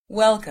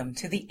Welcome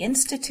to the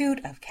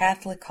Institute of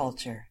Catholic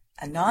Culture,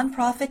 a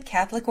nonprofit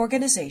Catholic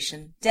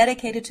organization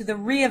dedicated to the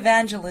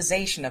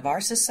re-evangelization of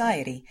our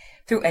society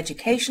through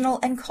educational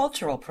and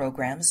cultural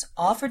programs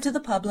offered to the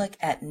public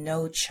at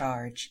no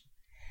charge.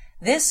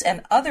 This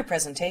and other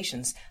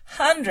presentations,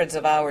 hundreds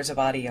of hours of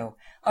audio,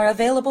 are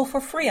available for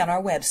free on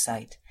our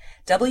website,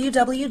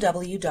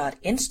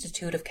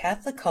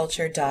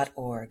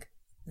 www.instituteofcatholicculture.org.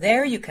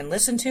 There you can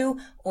listen to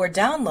or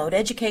download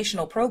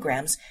educational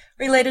programs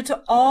related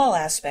to all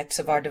aspects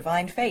of our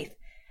divine faith,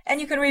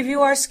 and you can review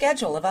our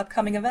schedule of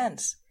upcoming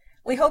events.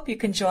 We hope you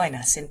can join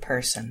us in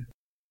person.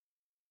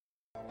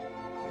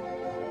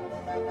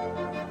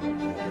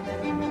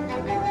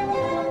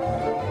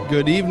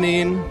 Good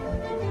evening.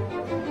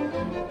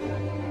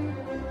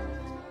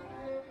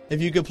 If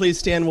you could please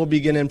stand, we'll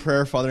begin in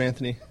prayer, Father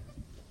Anthony.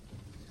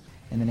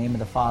 In the name of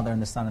the Father,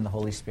 and the Son, and the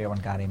Holy Spirit, one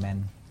God,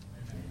 amen.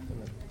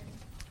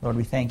 Lord,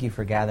 we thank you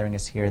for gathering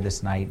us here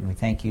this night, and we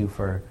thank you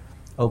for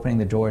opening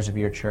the doors of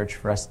your church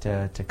for us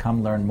to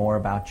come learn more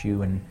about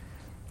you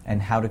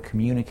and how to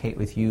communicate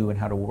with you and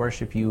how to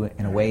worship you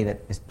in a way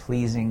that is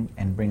pleasing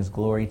and brings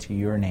glory to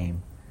your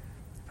name.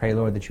 Pray,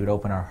 Lord, that you would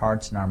open our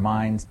hearts and our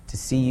minds to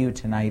see you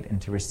tonight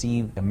and to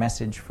receive a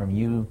message from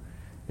you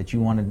that you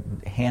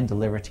want to hand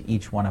deliver to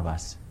each one of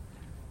us.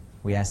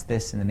 We ask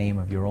this in the name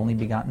of your only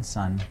begotten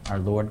Son, our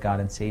Lord, God,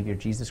 and Savior,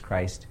 Jesus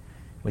Christ,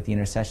 with the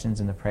intercessions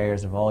and the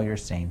prayers of all your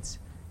saints.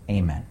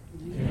 Amen.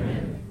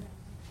 Amen.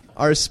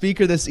 Our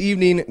speaker this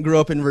evening grew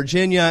up in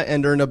Virginia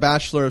and earned a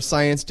Bachelor of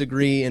Science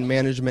degree in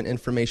Management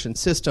Information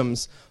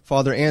Systems.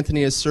 Father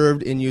Anthony has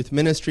served in youth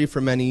ministry for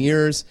many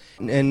years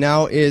and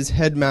now is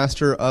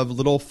headmaster of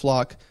Little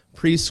Flock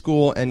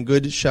Preschool and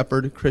Good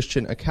Shepherd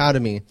Christian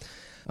Academy.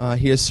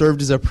 He has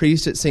served as a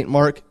priest at St.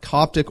 Mark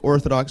Coptic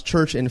Orthodox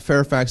Church in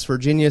Fairfax,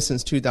 Virginia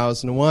since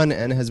 2001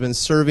 and has been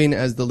serving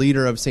as the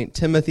leader of St.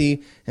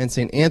 Timothy and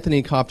St.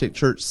 Anthony Coptic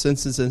Church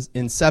since its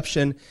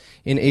inception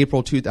in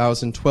April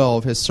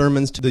 2012. His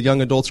sermons to the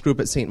young adults group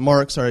at St.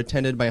 Mark's are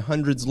attended by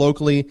hundreds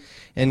locally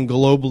and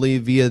globally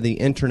via the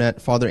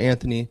internet. Father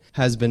Anthony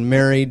has been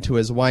married to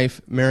his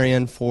wife,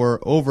 Marian, for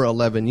over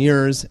 11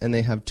 years, and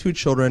they have two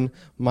children,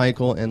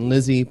 Michael and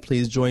Lizzie.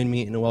 Please join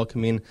me in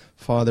welcoming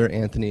Father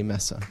Anthony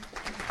Messa.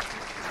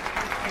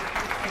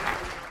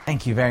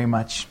 Thank you very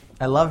much.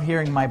 I love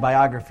hearing my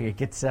biography. It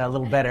gets a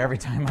little better every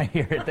time I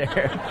hear it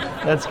there.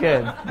 That's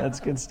good. That's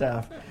good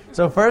stuff.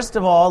 So first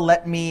of all,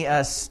 let me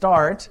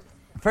start.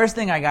 First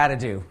thing I got to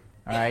do,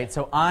 all right?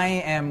 So I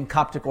am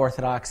Coptic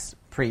Orthodox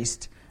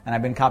priest, and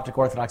I've been Coptic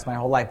Orthodox my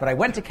whole life, but I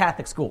went to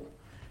Catholic school,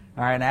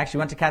 all right? And I actually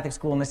went to Catholic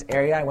school in this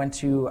area. I went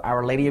to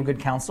Our Lady of Good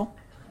Counsel,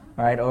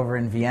 all right, over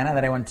in Vienna.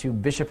 Then I went to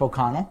Bishop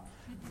O'Connell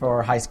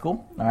for high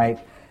school, all right?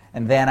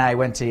 And then I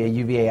went to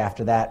UVA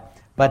after that.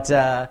 But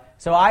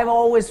so I've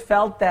always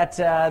felt that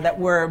I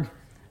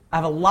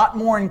have a lot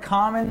more in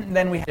common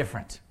than we have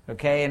different,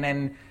 okay?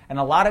 And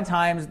a lot of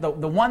times the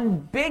one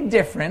big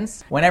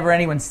difference, whenever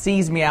anyone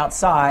sees me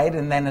outside,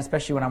 and then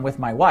especially when I'm with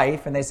my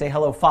wife, and they say,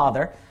 "Hello,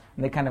 Father,"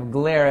 and they kind of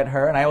glare at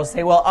her, and I always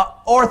say,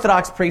 "Well,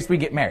 Orthodox priest, we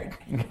get married,"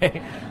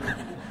 okay?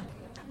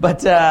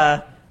 But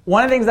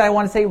one of the things that I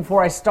want to say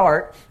before I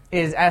start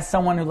is, as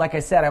someone who, like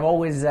I said,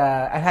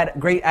 I've had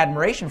great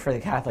admiration for the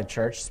Catholic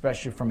Church,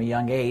 especially from a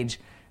young age.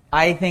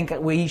 I think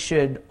we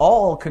should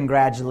all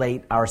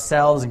congratulate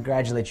ourselves and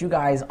congratulate you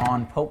guys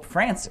on Pope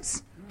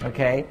Francis,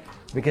 okay?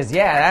 Because,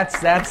 yeah,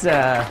 that's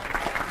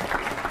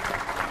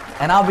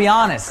and I'll be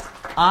honest,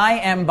 I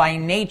am by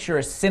nature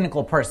a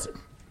cynical person.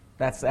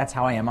 That's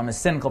how I am. I'm a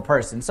cynical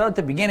person. So at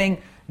the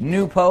beginning,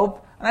 new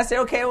Pope, and I say,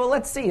 okay, well,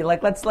 let's see.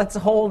 Like, let's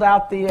hold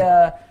out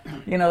the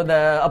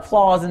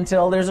applause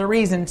until there's a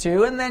reason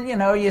to, and then,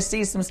 you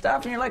see some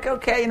stuff, and you're like,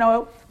 okay,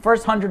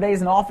 first 100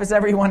 days in office,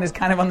 everyone is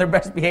kind of on their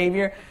best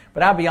behavior.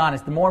 But I'll be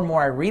honest, the more and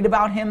more I read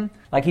about him,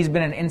 like he's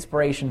been an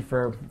inspiration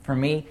for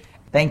me.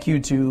 Thank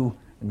you to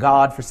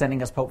God for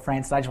sending us Pope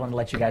Francis. I just wanted to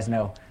let you guys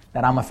know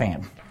that I'm a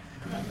fan.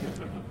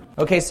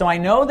 Okay, so I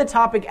know the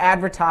topic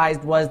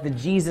advertised was the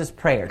Jesus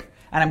Prayer.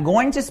 And I'm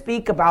going to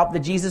speak about the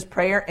Jesus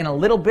Prayer in a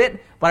little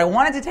bit, but I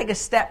wanted to take a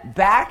step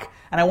back,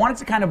 and I wanted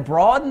to kind of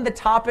broaden the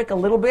topic a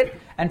little bit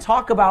and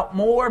talk about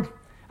more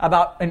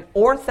about an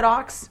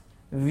Orthodox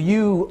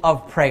view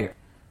of prayer,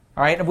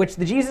 all right, of which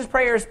the Jesus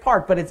Prayer is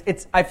part, but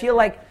it's I feel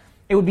like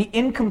it would be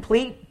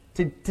incomplete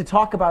to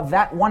talk about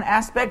that one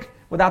aspect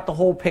without the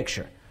whole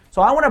picture.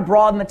 So I want to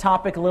broaden the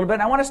topic a little bit,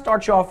 and I want to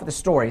start you off with a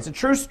story. It's a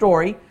true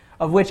story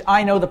of which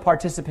I know the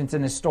participants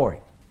in this story.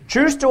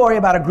 True story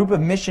about a group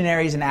of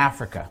missionaries in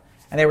Africa.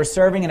 And they were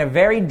serving in a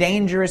very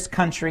dangerous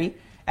country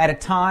at a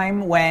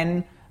time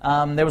when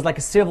there was like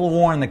a civil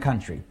war in the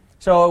country.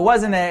 So it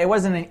wasn't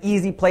an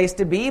easy place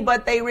to be,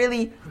 but they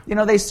really,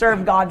 they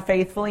served God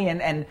faithfully,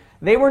 and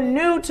they were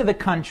new to the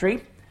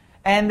country,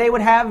 and they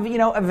would have,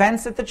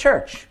 events at the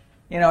church.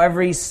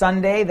 Every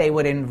Sunday they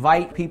would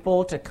invite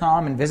people to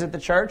come and visit the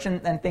church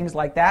and things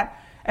like that.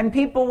 And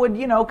people would,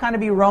 kind of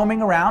be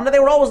roaming around, and they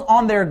were always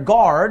on their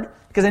guard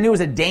because they knew it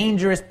was a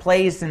dangerous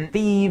place and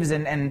thieves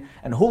and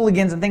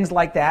hooligans and things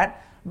like that.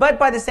 But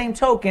by the same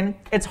token,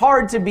 it's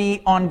hard to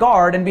be on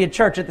guard and be at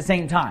church at the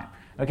same time.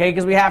 okay,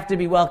 because we have to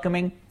be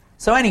welcoming.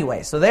 So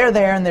anyway, so they're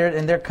there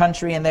in their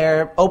country, and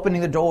they're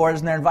opening the doors,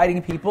 and they're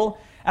inviting people.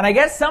 And I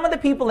guess some of the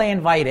people they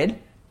invited,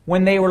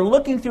 when they were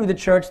looking through the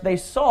church, they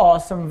saw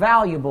some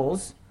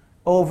valuables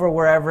over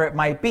wherever it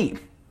might be.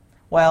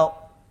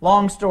 Well,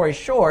 long story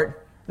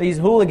short, these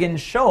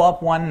hooligans show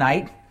up one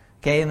night,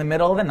 okay, in the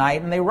middle of the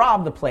night, and they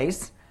rob the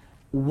place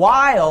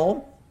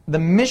while the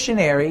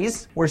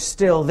missionaries were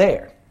still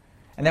there.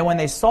 And then when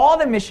they saw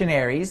the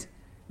missionaries,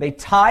 they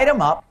tied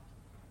them up,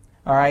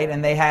 all right,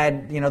 and they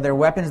had, their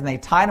weapons, and they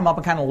tied them up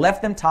and kind of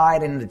left them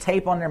tied, and the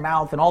tape on their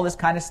mouth and all this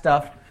kind of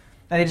stuff.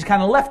 And they just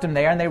kind of left them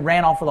there, and they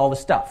ran off with all the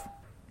stuff.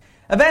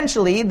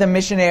 Eventually, the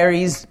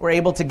missionaries were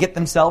able to get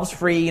themselves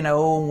free,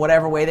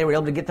 whatever way they were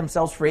able to get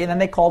themselves free, and then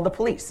they called the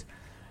police.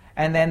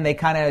 And then they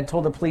kind of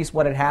told the police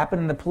what had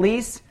happened, and the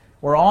police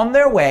were on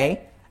their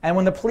way, and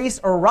when the police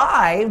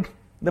arrived,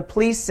 the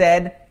police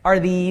said, "Are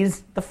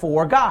these the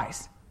 4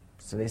 guys?"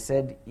 So they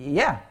said,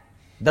 "Yeah,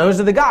 those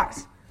are the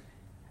guys."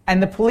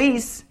 And the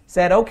police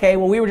said, "Okay,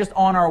 well, we were just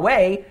on our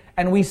way,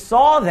 and we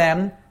saw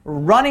them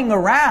running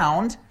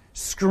around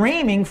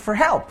screaming for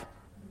help."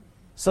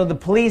 So the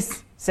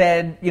police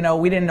said,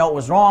 we didn't know what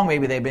was wrong.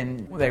 Maybe they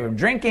were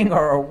drinking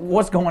or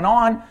what's going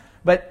on.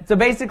 But so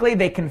basically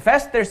they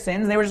confessed their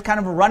sins. They were just kind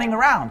of running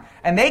around.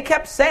 And they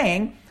kept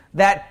saying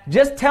that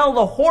just tell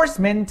the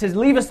horsemen to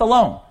leave us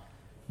alone.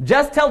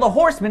 Just tell the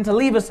horsemen to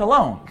leave us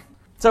alone.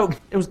 So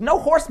there was no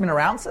horsemen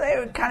around, so they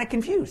were kind of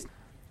confused.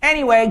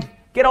 Anyway,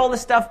 get all the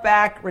stuff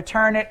back,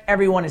 return it.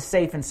 Everyone is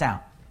safe and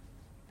sound.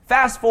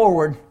 Fast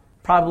forward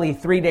probably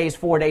 3 days,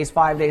 4 days,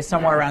 5 days,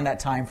 somewhere around that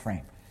time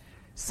frame.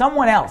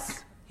 Someone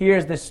else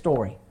hears this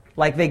story.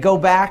 Like they go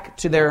back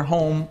to their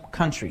home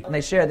country and they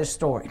share this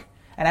story.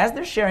 And as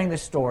they're sharing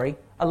this story,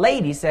 a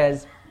lady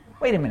says,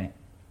 "Wait a minute,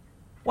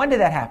 when did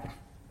that happen?"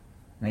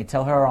 And they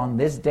tell her on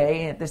this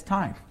day at this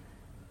time.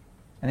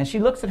 And then she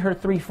looks at her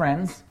 3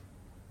 friends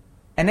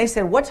and they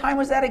said, "What time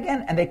was that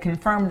again?" And they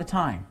confirmed the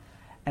time.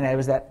 And it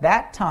was at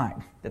that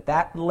time that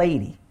that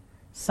lady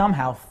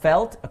somehow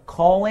felt a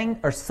calling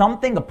or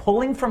something, a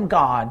pulling from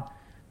God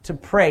to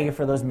pray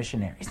for those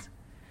missionaries.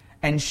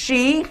 And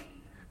she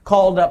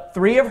called up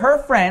 3 of her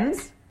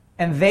friends,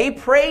 and they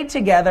prayed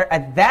together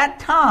at that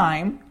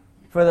time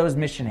for those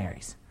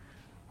missionaries.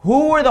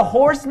 Who were the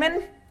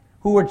horsemen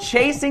who were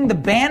chasing the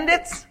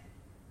bandits?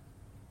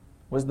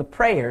 Was the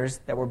prayers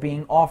that were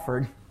being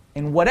offered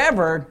in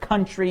whatever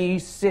country,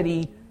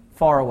 city,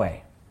 far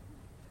away.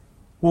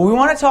 What we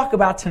want to talk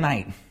about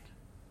tonight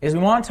is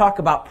we want to talk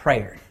about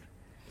prayer.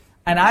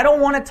 And I don't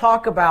want to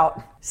talk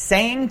about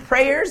saying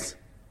prayers.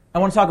 I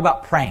want to talk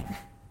about praying.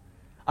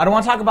 I don't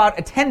want to talk about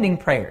attending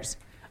prayers.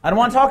 I don't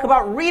want to talk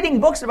about reading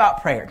books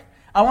about prayer.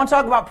 I want to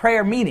talk about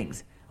prayer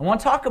meetings. I want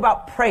to talk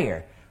about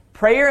prayer.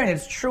 Prayer in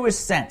its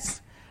truest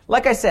sense.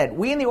 Like I said,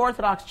 we in the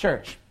Orthodox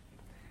Church,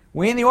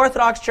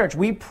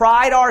 we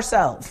pride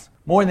ourselves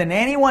more than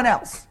anyone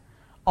else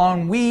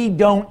on we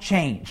don't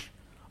change.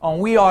 On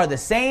we are the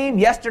same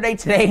yesterday,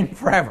 today, and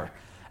forever.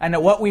 And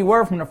that what we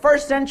were from the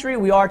first century,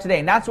 we are today.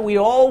 And that's what we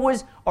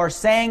always are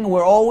saying.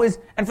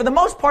 And for the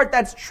most part,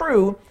 that's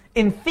true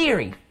in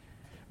theory.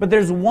 But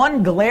there's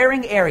one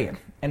glaring area,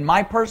 in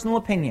my personal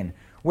opinion,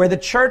 where the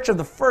church of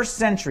the first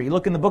century,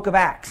 look in the book of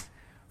Acts,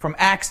 from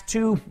Acts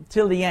 2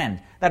 till the end,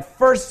 that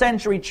first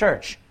century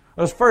church,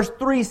 those first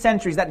 3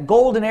 centuries, that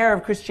golden era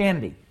of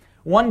Christianity,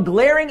 one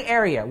glaring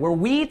area where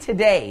we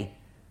today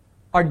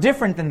are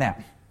different than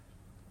them.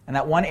 And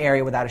that one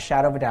area, without a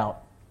shadow of a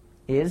doubt,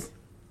 is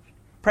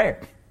prayer.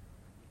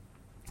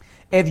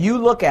 If you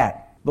look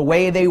at the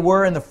way they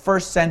were in the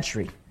first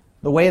century,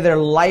 the way their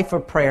life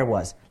of prayer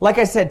was. Like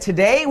I said,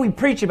 today we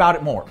preach about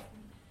it more.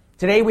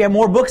 Today we have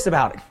more books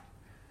about it.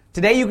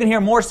 Today you can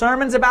hear more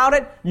sermons about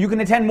it. You can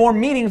attend more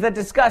meetings that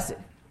discuss it.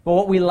 But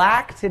what we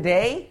lack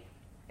today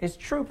is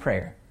true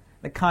prayer.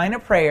 The kind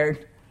of prayer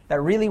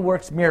that really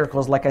works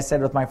miracles, like I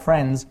said with my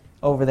friends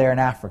over there in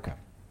Africa.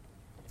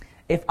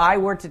 If I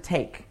were to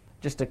take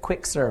just a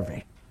quick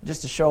survey,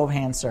 just a show of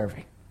hands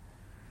survey,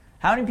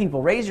 how many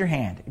people, raise your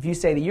hand, if you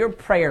say that your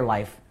prayer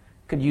life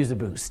could use a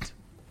boost?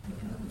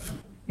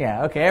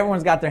 Yeah, okay,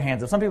 everyone's got their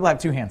hands up. Some people have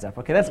 2 hands up.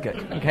 Okay, that's good.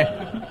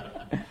 Okay.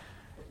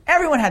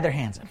 Everyone had their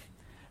hands up.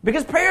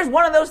 Because prayer is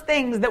one of those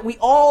things that we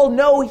all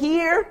know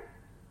here,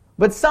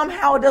 but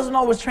somehow it doesn't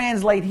always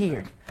translate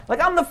here.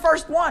 Like, I'm the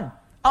first one.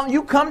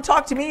 You come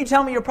talk to me, you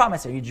tell me your problem. I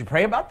say, did you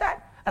pray about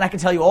that? And I can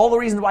tell you all the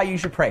reasons why you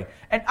should pray.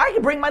 And I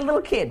can bring my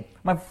little kid,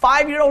 my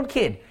 5-year-old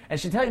kid, and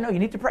she'll tell you, no, you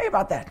need to pray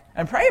about that,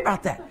 and pray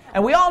about that.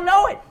 And we all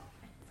know it.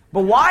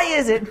 But why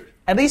is it,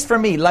 at least for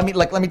me, let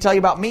me tell you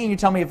about me, and you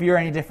tell me if you're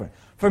any different.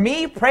 For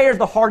me, prayer is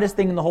the hardest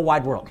thing in the whole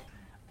wide world.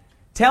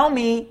 Tell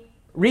me,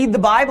 read the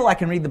Bible, I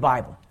can read the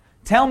Bible.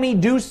 Tell me,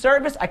 do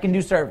service, I can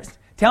do service.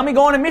 Tell me,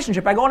 go on a mission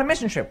trip, I go on a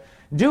mission trip.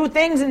 Do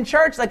things in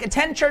church, like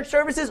attend church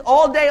services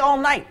all day, all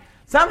night.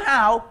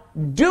 Somehow,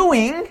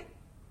 doing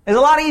is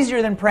a lot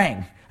easier than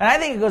praying. And I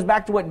think it goes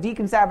back to what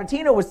Deacon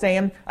Sabatino was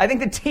saying. I think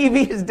the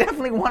TV is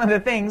definitely one of the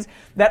things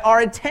that our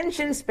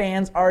attention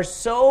spans are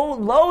so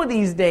low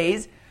these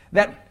days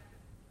that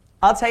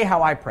I'll tell you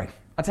how I pray.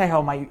 I'll tell you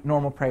how my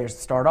normal prayers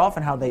start off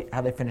and how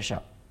they finish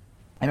up.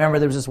 I remember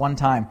there was this one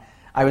time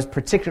I was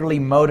particularly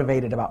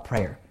motivated about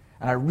prayer.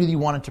 And I really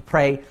wanted to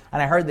pray.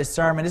 And I heard this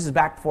sermon. This is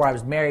back before I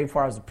was married,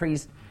 before I was a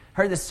priest.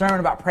 I heard this sermon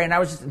about prayer, and I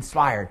was just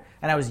inspired.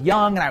 And I was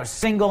young, and I was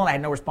single, and I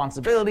had no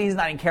responsibilities,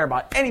 and I didn't care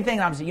about anything.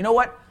 And I was like, you know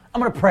what?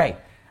 I'm going to pray.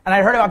 And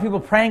I heard about people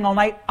praying all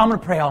night. I'm going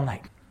to pray all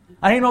night.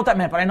 I didn't know what that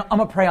meant, but I'm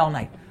going to pray all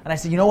night. And I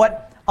said, you know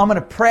what? I'm going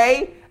to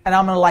pray, and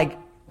I'm going to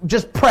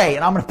just pray.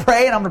 And I'm going to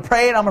pray, and I'm going to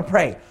pray, and I'm going to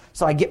pray.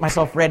 So I get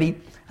myself ready,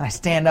 and I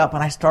stand up,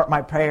 and I start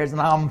my prayers,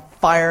 and I'm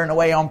firing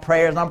away on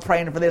prayers, and I'm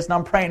praying for this, and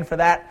I'm praying for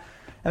that.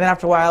 And then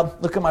after a while,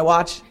 look at my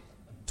watch,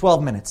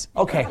 12 minutes.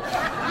 Okay.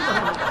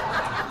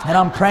 And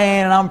I'm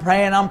praying, and I'm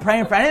praying, and I'm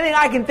praying for anything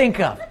I can think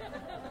of.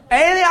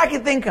 Anything I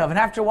can think of. And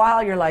after a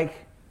while, you're like,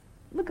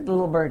 look at the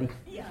little birdie.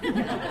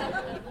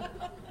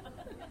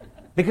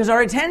 Because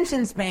our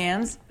attention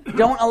spans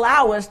don't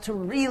allow us to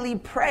really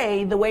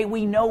pray the way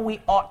we know we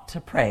ought to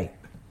pray.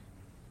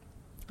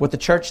 What the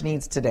church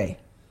needs today,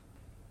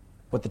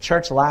 what the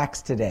church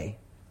lacks today,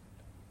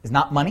 is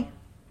not money,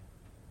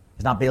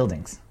 is not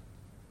buildings,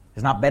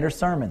 is not better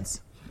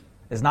sermons,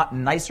 is not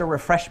nicer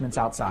refreshments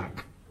outside.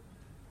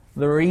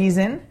 The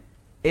reason,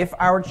 if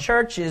our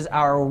churches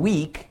are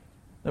weak,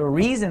 the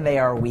reason they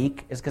are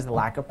weak is because of the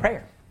lack of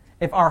prayer.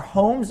 If our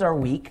homes are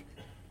weak,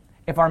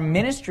 if our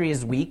ministry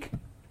is weak,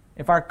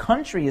 if our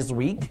country is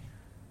weak,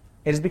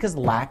 it is because of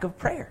lack of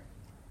prayer.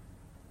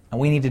 And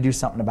we need to do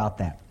something about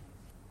that.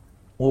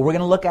 What we're going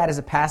to look at is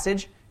a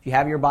passage, if you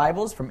have your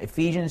Bibles, from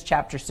Ephesians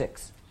chapter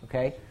 6.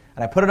 Okay?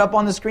 And I put it up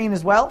on the screen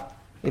as well,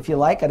 if you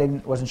like.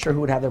 Wasn't sure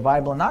who would have their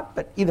Bible or not,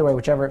 but either way,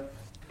 whichever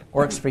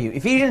works for you.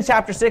 Ephesians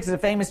chapter 6 is a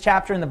famous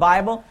chapter in the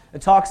Bible.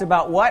 It talks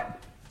about what?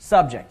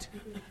 Subject.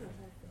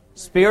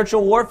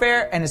 Spiritual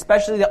warfare, and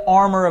especially the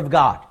armor of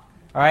God.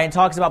 All right, it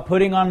talks about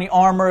putting on the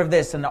armor of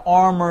this and the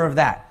armor of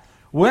that.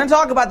 We're going to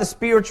talk about the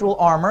spiritual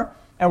armor,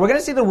 and we're going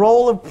to see the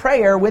role of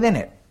prayer within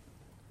it.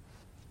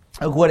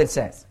 Look what it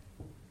says.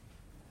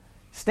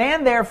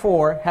 Stand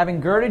therefore, having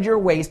girded your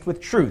waist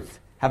with truth,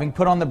 having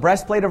put on the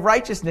breastplate of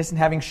righteousness, and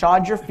having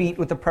shod your feet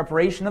with the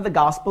preparation of the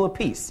gospel of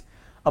peace.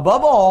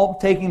 Above all,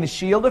 taking the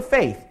shield of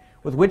faith,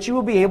 with which you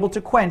will be able to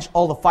quench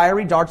all the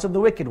fiery darts of the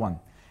wicked one.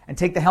 And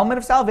take the helmet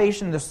of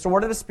salvation and the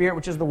sword of the Spirit,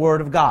 which is the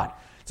word of God.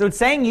 So it's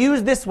saying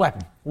use this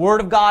weapon.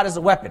 Word of God is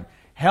a weapon.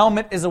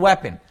 Helmet is a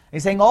weapon. And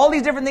he's saying all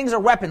these different things are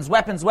weapons,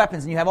 weapons,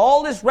 weapons. And you have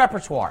all this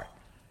repertoire.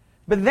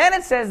 But then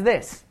it says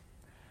this.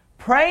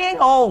 Praying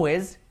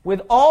always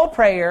with all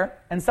prayer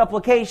and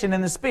supplication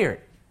in the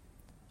Spirit.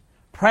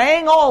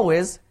 Praying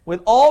always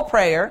with all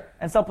prayer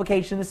and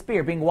supplication in the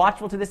Spirit, being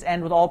watchful to this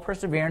end with all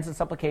perseverance and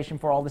supplication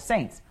for all the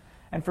saints.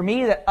 And for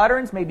me, that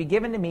utterance may be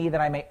given to me,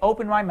 that I may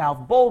open my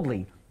mouth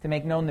boldly to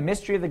make known the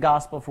mystery of the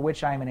gospel, for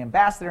which I am an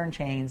ambassador in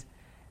chains,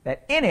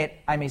 that in it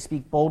I may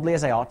speak boldly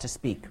as I ought to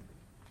speak.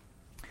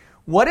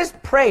 What is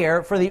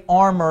prayer for the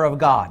armor of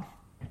God?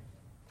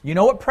 You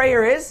know what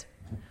prayer is?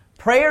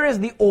 Prayer is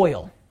the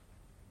oil.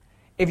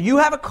 If you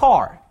have a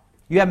car,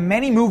 you have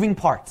many moving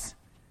parts.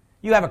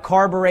 You have a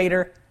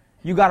carburetor,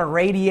 you got a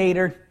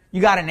radiator,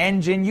 you got an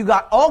engine, you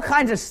got all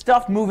kinds of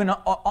stuff moving,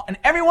 and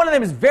every one of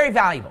them is very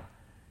valuable.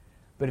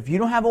 But if you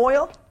don't have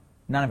oil,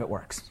 none of it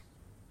works.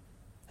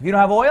 If you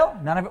don't have oil,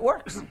 none of it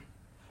works.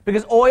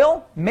 Because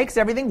oil makes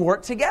everything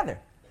work together.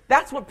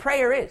 That's what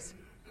prayer is.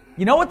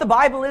 You know what the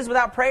Bible is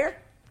without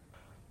prayer?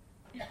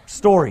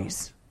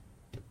 Stories.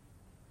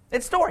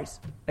 It's stories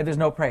if there's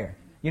no prayer.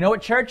 You know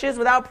what church is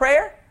without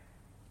prayer?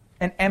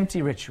 An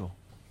empty ritual.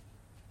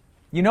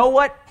 You know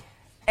what?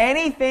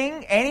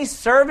 Anything, any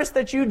service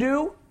that you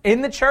do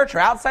in the church or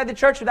outside the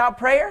church without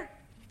prayer?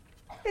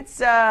 It's,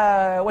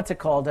 what's it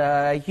called?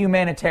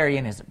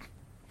 Humanitarianism.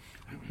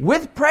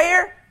 With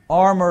prayer,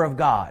 armor of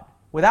God.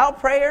 Without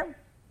prayer,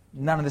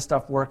 none of this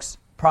stuff works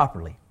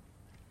properly.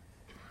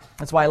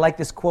 That's why I like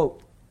this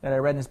quote that I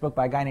read in this book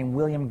by a guy named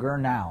William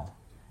Gurnall.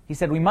 He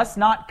said, we must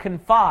not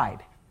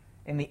confide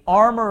in the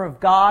armor of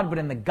God, but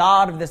in the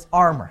God of this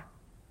armor.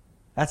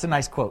 That's a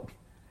nice quote.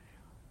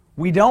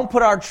 We don't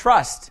put our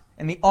trust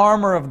in the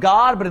armor of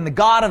God, but in the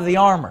God of the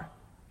armor.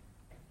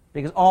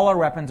 Because all our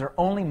weapons are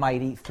only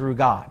mighty through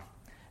God.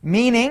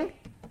 Meaning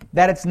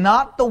that it's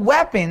not the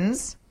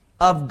weapons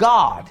of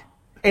God.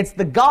 It's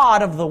the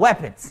God of the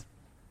weapons.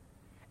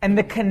 And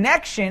the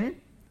connection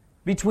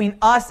between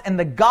us and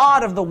the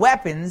God of the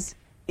weapons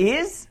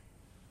is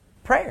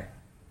prayer.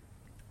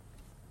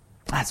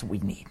 That's what we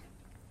need.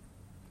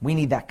 We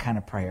need that kind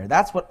of prayer.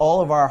 That's what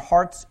all of our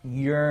hearts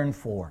yearn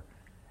for,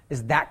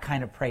 is that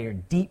kind of prayer,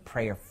 deep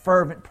prayer,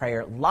 fervent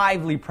prayer,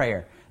 lively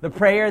prayer, the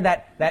prayer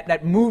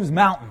that moves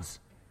mountains,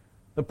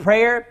 the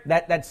prayer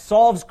that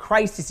solves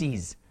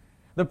crises,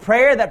 the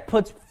prayer that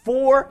puts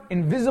 4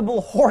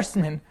 invisible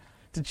horsemen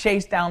to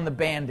chase down the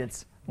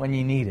bandits when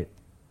you need it.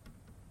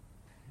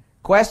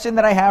 Question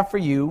that I have for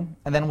you,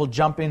 and then we'll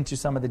jump into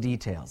some of the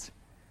details.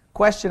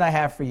 Question I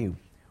have for you.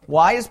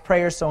 Why is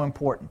prayer so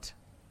important?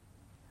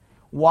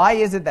 Why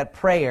is it that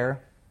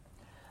prayer,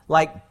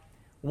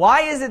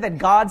 why is it that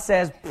God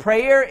says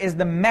prayer is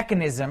the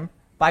mechanism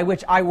by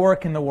which I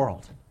work in the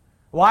world?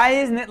 Why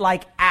isn't it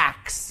like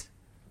Acts,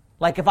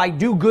 Like if I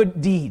do good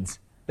deeds,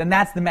 then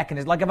that's the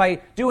mechanism. Like if I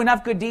do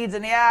enough good deeds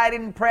and I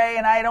didn't pray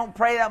and I don't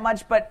pray that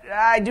much, but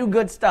I do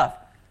good stuff.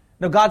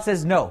 No, God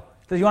says no.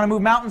 He says you want to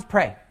move mountains?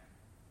 Pray.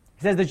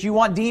 He says that you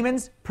want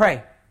demons?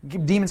 Pray.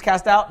 Demons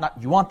cast out?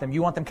 Not you want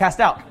them cast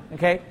out.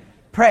 Okay?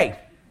 Pray.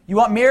 You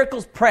want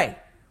miracles? Pray.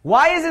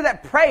 Why is it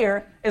that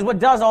prayer is what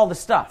does all the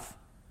stuff?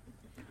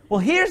 Well,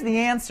 here's the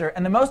answer,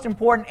 and the most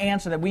important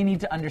answer that we need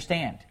to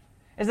understand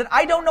is that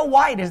I don't know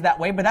why it is that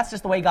way, but that's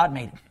just the way God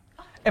made it.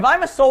 If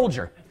I'm a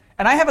soldier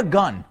and I have a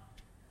gun,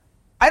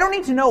 I don't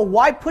need to know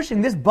why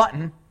pushing this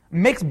button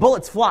makes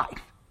bullets fly.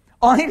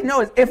 All I need to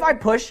know is if I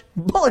push,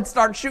 bullets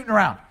start shooting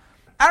around.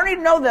 I don't need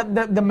to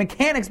know the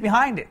mechanics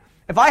behind it.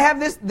 If I have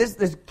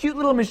this cute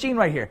little machine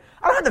right here,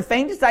 I don't have the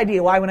faintest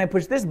idea why when I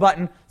push this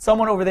button,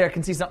 someone over there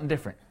can see something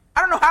different.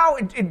 I don't know how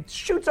it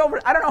shoots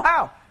over. I don't know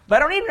how, but I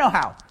don't need to know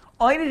how.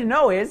 All I need to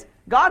know is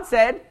God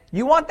said,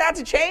 you want that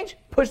to change?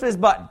 Push this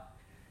button.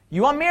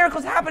 You want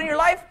miracles to happen in your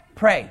life?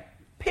 Pray.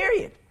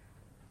 Period.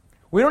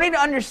 We don't need to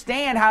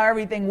understand how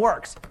everything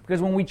works,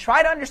 because when we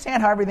try to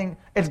understand how everything,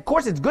 of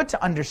course it's good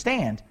to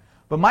understand,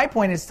 but my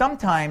point is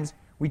sometimes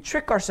we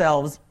trick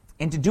ourselves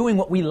into doing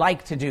what we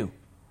like to do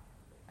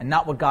and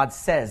not what God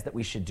says that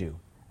we should do.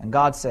 And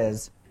God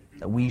says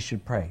that we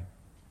should pray.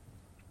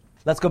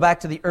 Let's go back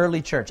to the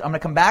early church. I'm going to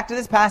come back to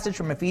this passage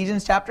from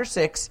Ephesians chapter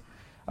 6,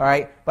 all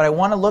right, but I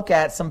want to look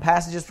at some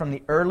passages from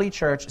the early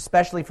church,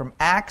 especially from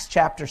Acts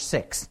chapter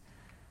 6.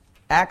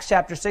 Acts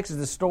chapter 6 is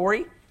the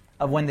story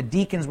of when the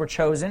deacons were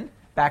chosen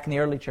back in the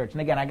early church. And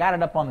again, I got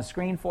it up on the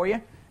screen for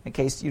you in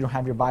case you don't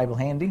have your Bible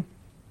handy.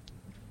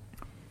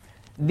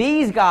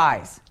 These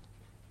guys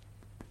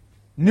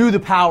knew the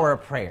power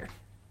of prayer.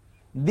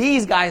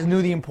 These guys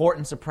knew the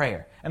importance of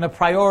prayer and the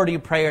priority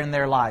of prayer in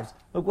their lives.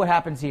 Look what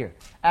happens here.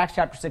 Acts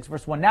chapter 6,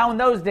 verse 1. Now in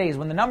those days,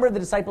 when the number of the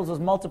disciples was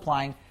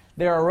multiplying,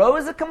 there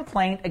arose a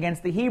complaint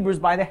against the Hebrews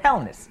by the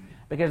Hellenists,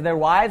 because their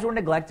wives were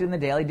neglected in the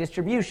daily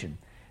distribution.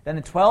 Then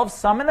the 12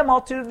 summoned the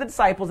multitude of the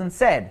disciples and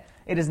said,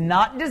 it is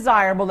not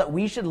desirable that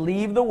we should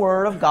leave the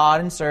word of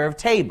God and serve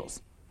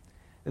tables.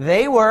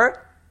 They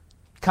were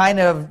kind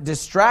of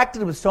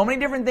distracted with so many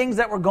different things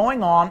that were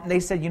going on. And they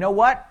said, you know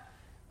what?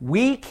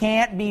 We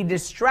can't be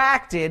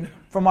distracted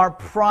from our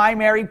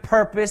primary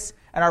purpose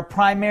and our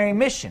primary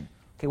mission.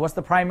 Okay, what's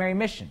the primary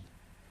mission?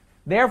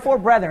 Therefore,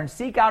 brethren,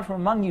 seek out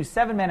from among you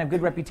 7 men of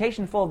good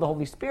reputation, full of the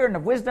Holy Spirit and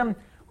of wisdom,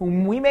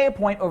 whom we may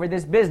appoint over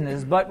this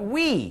business, but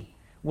we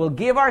will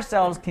give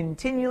ourselves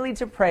continually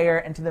to prayer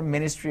and to the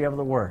ministry of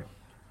the word.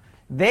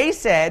 They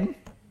said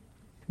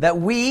that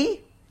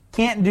we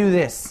can't do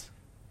this.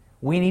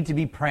 We need to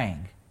be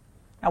praying.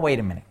 Now, wait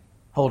a minute.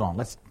 Hold on.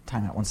 Let's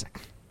time out one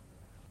second.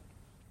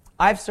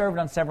 I've served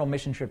on several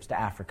mission trips to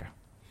Africa.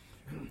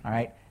 All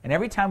right? And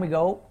every time we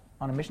go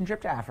on a mission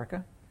trip to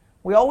Africa,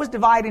 we always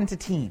divide into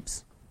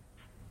teams.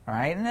 All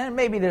right? And then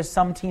maybe there's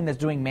some team that's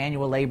doing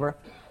manual labor,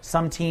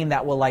 some team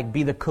that will like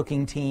be the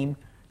cooking team.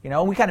 You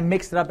know, we kind of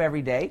mix it up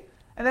every day.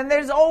 And then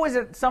there's always,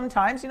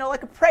 sometimes,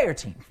 like a prayer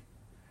team.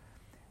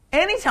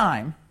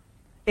 Anytime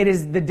it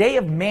is the day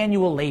of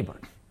manual labor,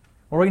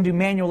 where we're going to do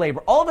manual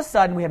labor, all of a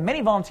sudden we have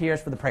many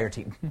volunteers for the prayer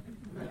team.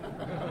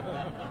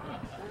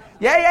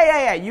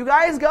 Yeah. You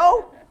guys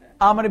go,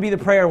 I'm going to be the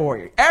prayer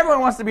warrior.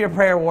 Everyone wants to be a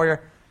prayer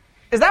warrior.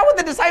 Is that what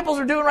the disciples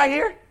are doing right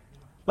here?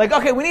 Like,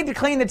 okay, we need to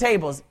clean the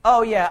tables.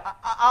 Oh, yeah,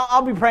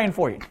 I'll be praying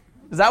for you.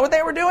 Is that what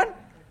they were doing?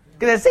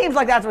 Because it seems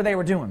like that's what they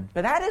were doing.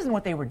 But that isn't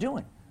what they were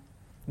doing.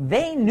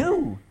 They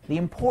knew the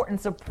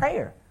importance of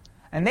prayer.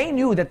 And they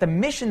knew that the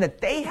mission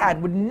that they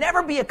had would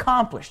never be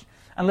accomplished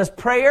unless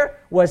prayer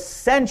was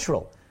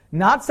central.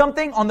 Not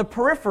something on the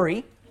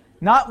periphery.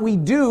 Not we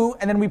do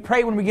and then we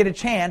pray when we get a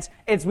chance.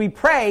 It's we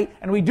pray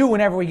and we do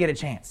whenever we get a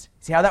chance.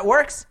 See how that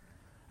works?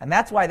 And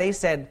that's why they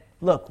said,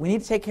 look, we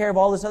need to take care of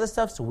all this other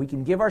stuff so we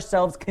can give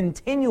ourselves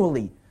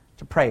continually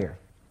to prayer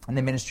and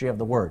the ministry of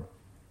the word.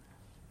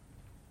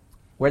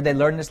 Where did they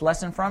learn this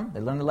lesson from? They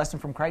learned the lesson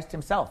from Christ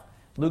himself.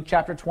 Luke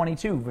chapter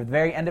 22, at the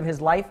very end of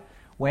his life,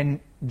 when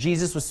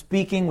Jesus was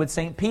speaking with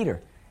St.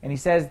 Peter. And he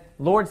says,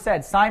 Lord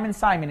said, Simon,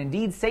 Simon,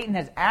 indeed Satan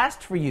has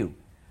asked for you,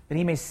 that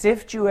he may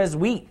sift you as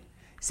wheat.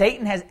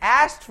 Satan has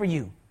asked for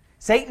you.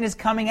 Satan is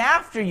coming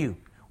after you.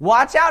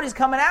 Watch out, he's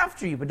coming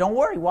after you. But don't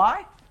worry,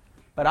 why?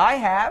 But I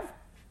have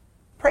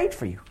prayed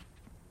for you.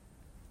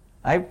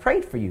 I have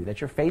prayed for you,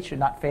 that your faith should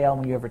not fail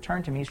when you have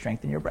returned to me,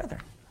 strengthen your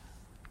brethren.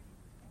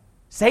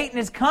 Satan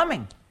is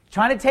coming,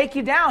 trying to take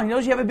you down. He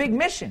knows you have a big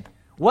mission.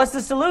 What's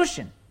the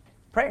solution?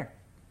 Prayer.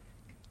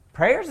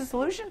 Prayer is the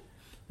solution.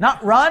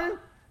 Not run,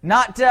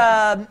 not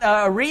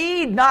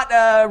read,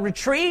 not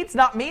retreats,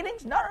 not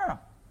meetings. No.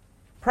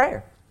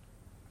 Prayer.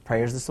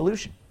 Prayer is the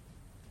solution.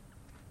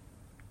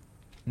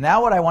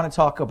 Now what I want to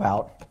talk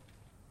about,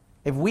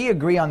 if we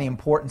agree on the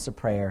importance of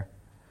prayer,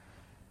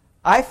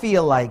 I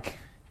feel like,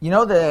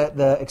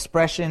 the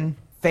expression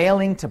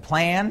failing to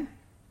plan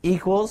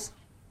equals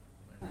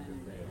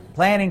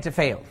planning to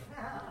fail.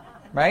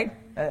 Right?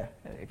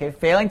 Okay,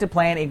 failing to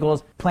plan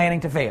equals planning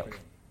to fail.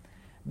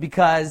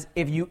 Because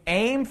if you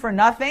aim for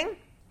nothing,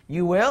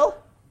 you will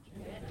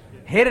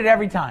hit it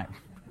every time.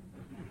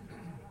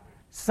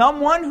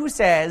 Someone who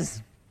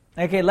says,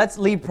 okay, let's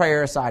leave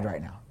prayer aside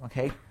right now,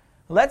 okay?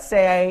 Let's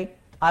say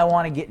I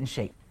want to get in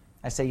shape.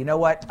 I say, you know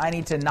what? I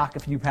need to knock a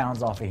few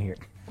pounds off of here.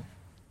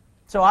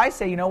 So I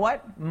say, you know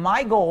what?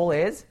 My goal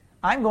is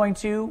I'm going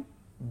to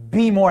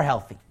be more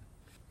healthy.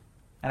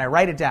 And I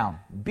write it down.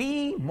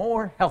 Be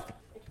more healthy.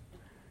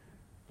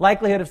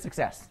 Likelihood of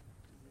success.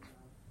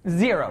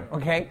 0,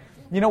 okay?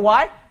 You know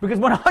why? Because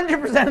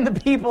 100% of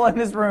the people in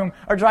this room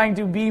are trying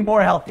to be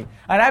more healthy.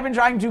 And I've been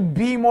trying to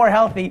be more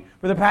healthy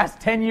for the past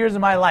 10 years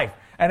of my life.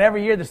 And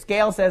every year the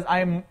scale says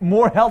I am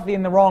more healthy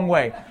in the wrong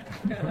way.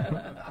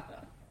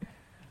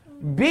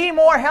 Be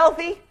more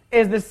healthy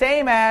is the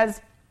same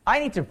as I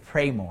need to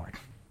pray more.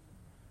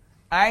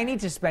 I need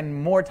to spend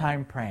more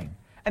time praying.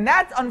 And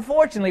that's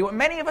unfortunately what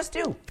many of us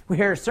do. We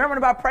hear a sermon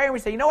about prayer and we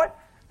say, you know what?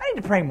 I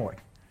need to pray more.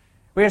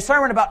 We hear a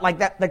sermon about like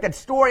that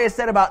story I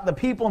said about the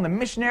people and the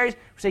missionaries.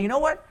 We say, you know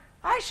what?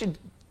 I should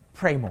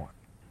pray more.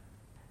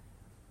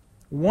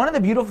 One of the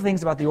beautiful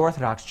things about the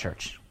Orthodox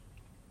Church,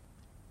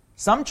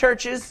 some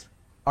churches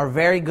are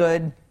very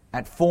good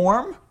at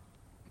form.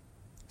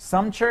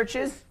 Some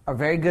churches are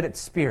very good at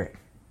spirit.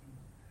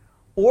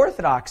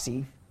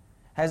 Orthodoxy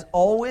has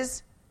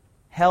always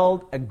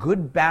held a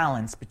good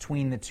balance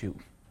between the two,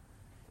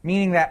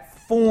 meaning that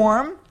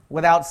form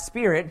without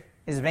spirit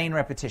is vain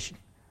repetition.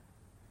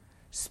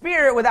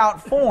 Spirit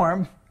without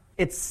form,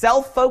 it's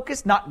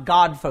self-focused, not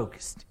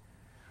God-focused.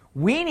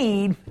 We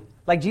need,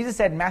 like Jesus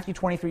said in Matthew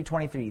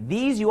 23:23,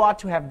 these you ought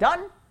to have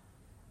done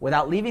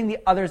without leaving the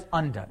others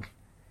undone.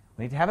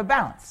 We need to have a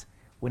balance.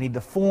 We need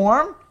the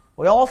form,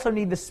 we also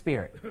need the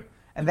spirit.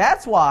 And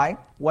that's why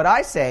what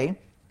I say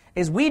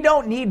is we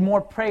don't need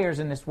more prayers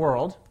in this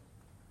world.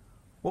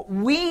 What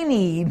we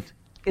need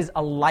is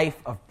a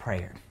life of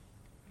prayer.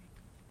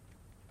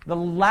 The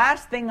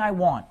last thing I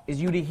want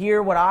is you to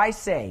hear what I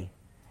say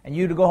and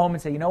you to go home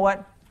and say, you know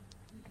what?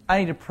 I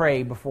need to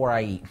pray before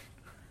I eat.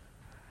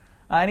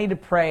 I need to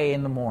pray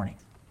in the morning.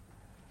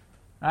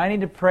 I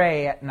need to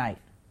pray at night.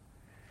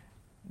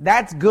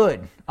 That's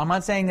good. I'm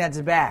not saying that's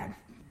bad.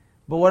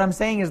 But what I'm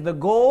saying is the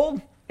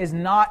goal is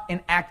not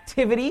an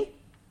activity.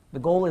 The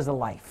goal is a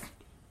life.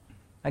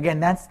 Again,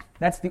 that's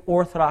the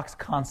Orthodox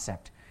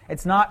concept.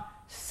 It's not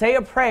say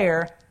a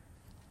prayer,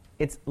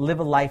 it's live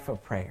a life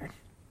of prayer.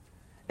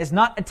 It's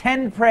not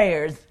attend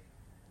prayers,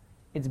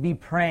 it's be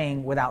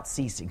praying without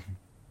ceasing.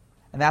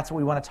 And that's what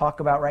we want to talk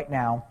about right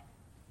now,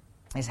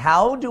 is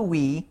how do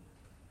we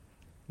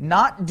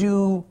not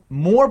do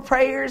more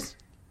prayers,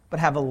 but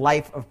have a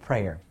life of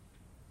prayer.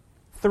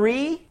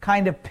 3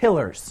 kind of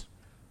pillars,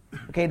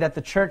 okay, that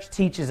the church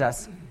teaches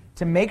us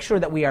to make sure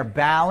that we are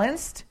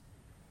balanced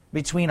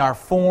between our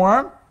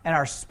form and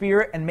our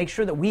spirit and make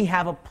sure that we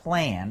have a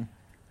plan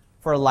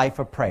for a life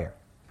of prayer.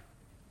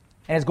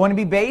 And it's going to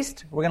be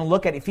based, we're going to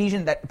look at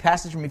that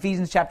passage from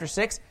Ephesians chapter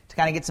 6 to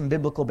kind of get some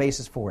biblical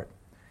basis for it.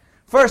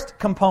 First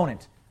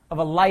component of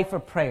a life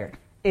of prayer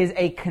is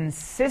a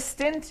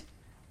consistent,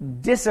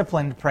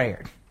 disciplined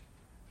prayer.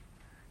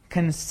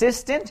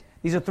 Consistent,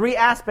 these are 3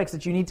 aspects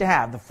that you need to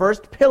have. The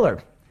first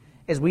pillar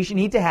is we should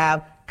need to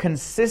have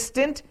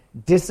consistent,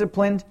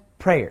 disciplined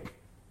prayer.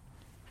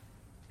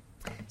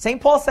 St.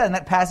 Paul said in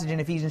that passage in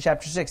Ephesians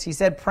chapter 6, he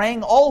said,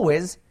 praying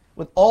always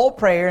with all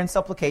prayer and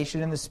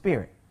supplication in the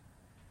Spirit.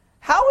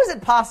 How is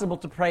it possible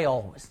to pray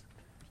always?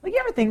 Like, you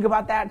ever think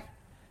about that?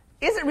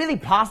 Is it really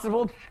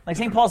possible? Like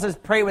St. Paul says,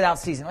 pray without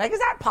ceasing. Like, is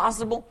that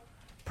possible?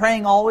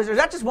 Praying always? Or is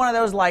that just one of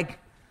those, like,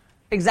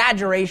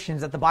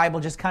 exaggerations that the Bible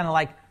just kind of,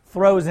 like,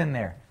 throws in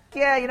there?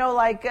 Yeah, you know,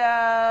 like,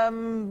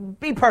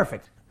 be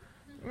perfect.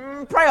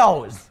 Pray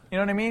always. You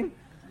know what I mean?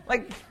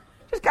 Like,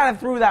 just kind of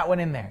threw that one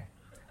in there.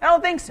 I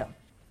don't think so.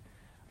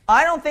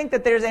 I don't think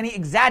that there's any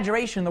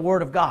exaggeration in the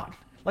Word of God.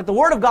 Like, the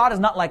Word of God is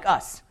not like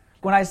us.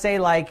 When I say,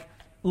 like,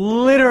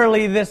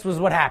 literally this was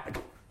what happened.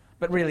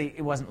 But really,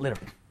 it wasn't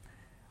literal.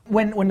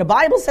 When the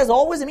Bible says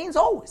always, it means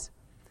always.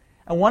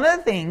 And one of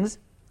the things,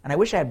 and I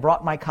wish I had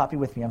brought my copy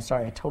with me. I'm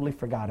sorry, I totally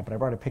forgot it, but I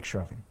brought a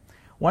picture of him.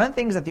 One of the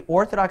things that the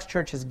Orthodox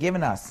Church has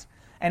given us,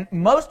 and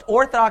most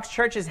Orthodox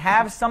churches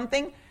have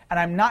something, and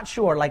I'm not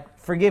sure, like,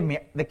 forgive me,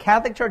 the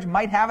Catholic Church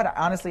might have it,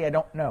 honestly, I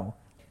don't know,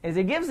 is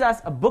it gives us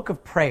a book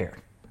of prayer.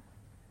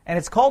 And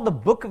it's called the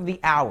Book of the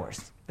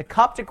Hours. The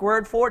Coptic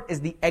word for it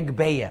is the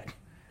Egbeia.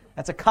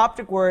 That's a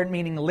Coptic word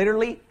meaning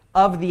literally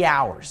of the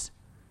hours.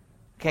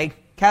 Okay?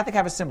 Catholic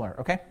have a similar,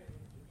 okay?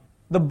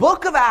 The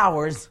Book of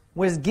Hours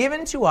was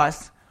given to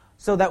us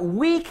so that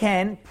we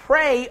can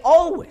pray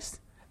always.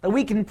 That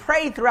we can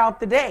pray throughout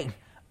the day.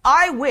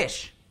 I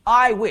wish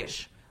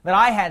that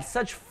I had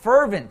such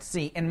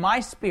fervency in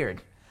my spirit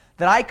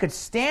that I could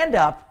stand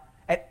up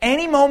at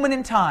any moment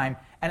in time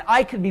and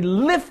I could be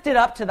lifted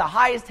up to the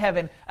highest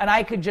heaven and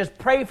I could just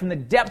pray from the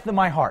depth of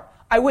my heart.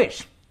 I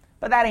wish,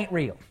 but that ain't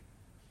real.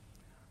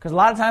 Because a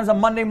lot of times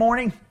on Monday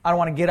morning, I don't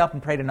want to get up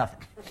and pray to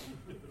nothing.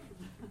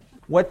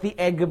 What the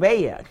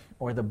Egbeia,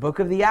 or the Book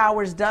of the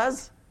Hours,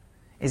 does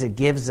is it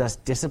gives us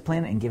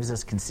discipline and gives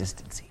us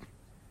consistency.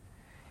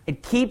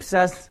 It keeps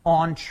us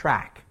on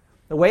track.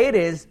 The way it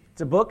is,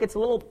 it's a book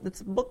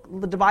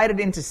divided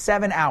into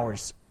 7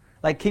 hours.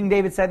 Like King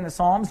David said in the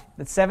Psalms,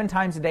 that 7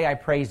 times a day I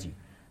praise you.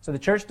 So the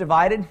church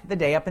divided the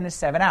day up into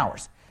 7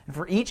 hours. And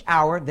for each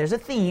hour, there's a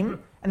theme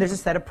and there's a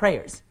set of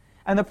prayers.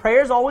 And the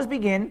prayers always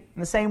begin in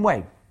the same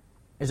way.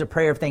 There's a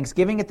prayer of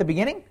thanksgiving at the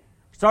beginning.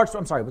 Starts,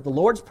 with the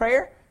Lord's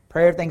Prayer,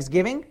 prayer of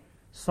thanksgiving,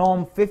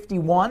 Psalm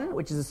 51,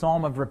 which is a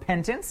psalm of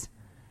repentance,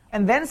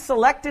 and then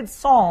selected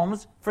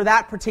psalms for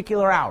that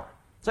particular hour.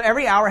 So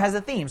every hour has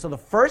a theme. So the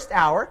first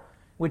hour,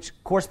 which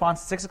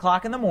corresponds to 6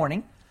 o'clock in the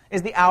morning,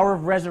 is the hour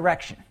of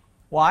resurrection.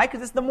 Why?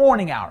 Because it's the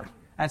morning hour.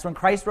 That's when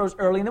Christ rose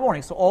early in the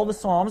morning. So all the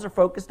psalms are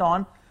focused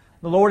on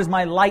the Lord is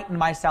my light and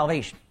my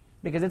salvation,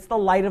 because it's the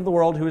light of the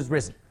world who is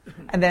risen.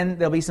 And then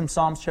there'll be some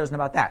psalms chosen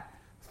about that.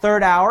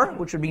 Third hour,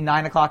 which would be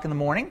 9 o'clock in the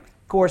morning,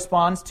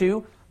 corresponds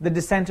to the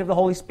descent of the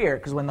Holy Spirit,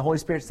 because when the Holy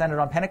Spirit descended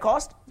on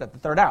Pentecost, it's at the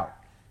third hour.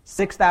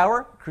 6th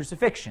hour,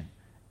 crucifixion.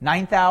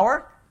 9th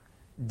hour,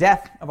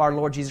 death of our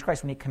Lord Jesus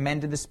Christ when he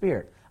commended the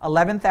Spirit.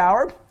 11th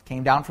hour,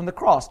 came down from the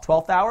cross.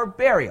 12th hour,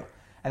 burial.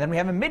 And then we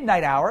have a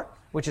midnight hour,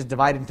 which is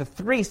divided into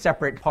 3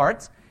 separate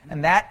parts,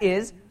 and that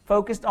is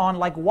focused on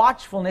like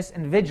watchfulness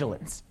and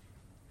vigilance.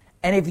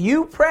 And if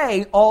you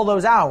pray all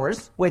those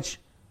hours, which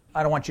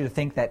I don't want you to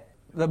think that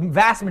the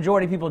vast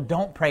majority of people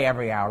don't pray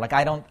every hour. Like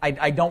I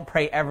don't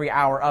pray every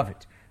hour of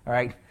it. All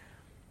right?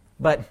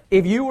 But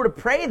if you were to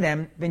pray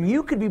them, then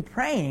you could be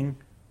praying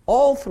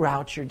all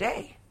throughout your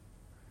day.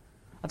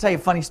 I'll tell you a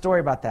funny story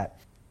about that,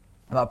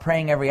 about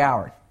praying every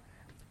hour.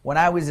 When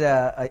I was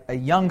a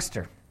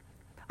youngster,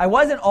 I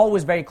wasn't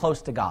always very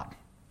close to God.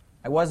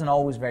 I wasn't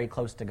always very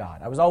close to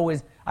God. I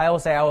always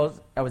say I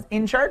was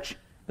in church,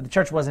 but the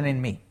church wasn't in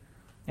me. You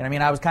know what I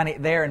mean? I was kind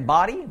of there in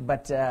body,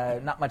 but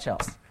not much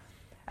else.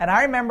 And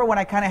I remember when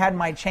I kind of had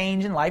my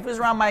change in life, it was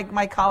around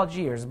my college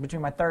years,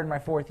 between my 3rd and my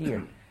 4th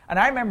year. And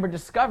I remember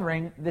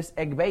discovering this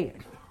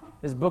Egbeah,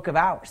 this book of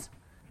hours.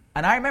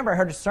 And I remember I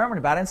heard a sermon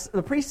about it, and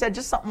the priest said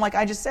just something like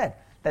I just said,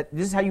 that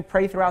this is how you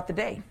pray throughout the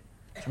day.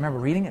 So I remember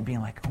reading it and being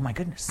like, oh my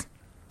goodness,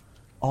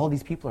 all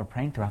these people are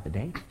praying throughout the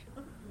day?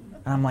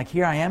 And I'm like,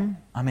 here I am,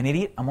 I'm an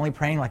idiot, I'm only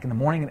praying like in the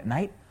morning and at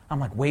night. I'm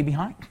like way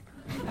behind.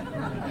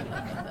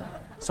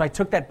 So I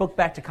took that book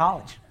back to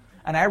college,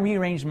 and I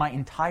rearranged my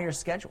entire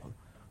schedule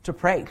to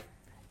pray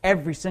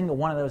every single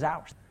one of those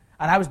hours.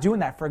 And I was doing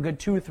that for a good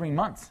 2 or 3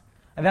 months.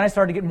 And then I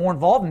started to get more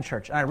involved in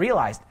church, and I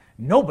realized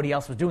nobody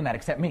else was doing that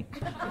except me.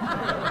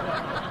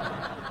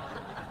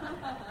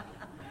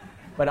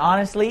 But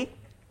honestly,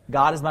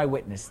 God is my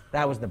witness.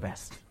 That was the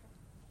best.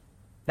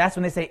 That's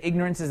when they say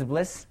ignorance is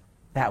bliss.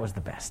 That was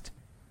the best.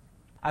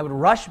 I would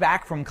rush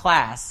back from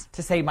class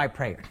to say my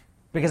prayer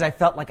because I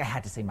felt like I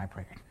had to say my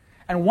prayer.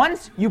 And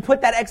once you put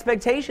that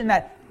expectation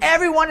that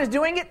everyone is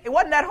doing it, it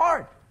wasn't that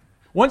hard.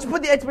 Once you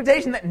put the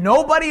expectation that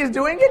nobody is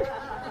doing it,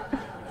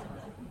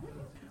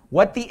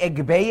 what the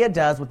Egbeah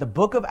does, what the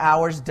Book of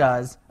Hours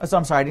does,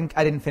 I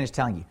didn't finish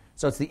telling you.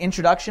 So it's the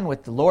introduction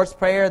with the Lord's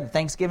Prayer, the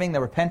Thanksgiving,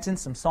 the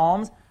repentance, some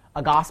Psalms,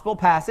 a gospel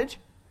passage,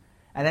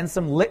 and then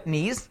some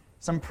litanies,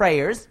 some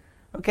prayers,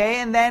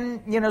 okay, and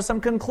then, some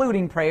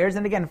concluding prayers,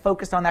 and again,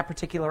 focused on that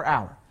particular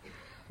hour.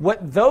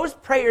 What those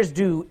prayers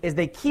do is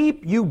they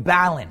keep you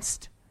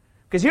balanced.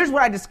 Because here's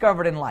what I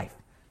discovered in life.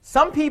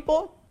 Some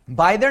people,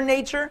 by their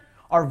nature,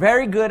 are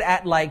very good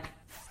at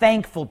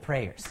thankful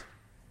prayers.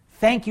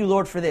 Thank you,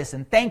 Lord, for this,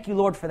 and thank you,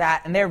 Lord, for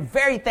that. And they're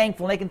very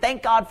thankful, and they can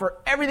thank God for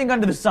everything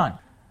under the sun.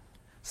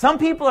 Some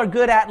people are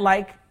good at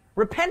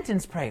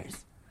repentance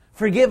prayers.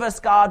 Forgive us,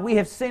 God, we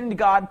have sinned,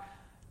 God.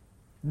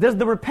 Does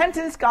the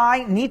repentance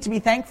guy need to be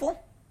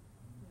thankful?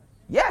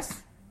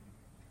 Yes.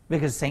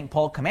 Because St.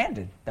 Paul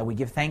commanded that we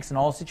give thanks in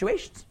all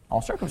situations,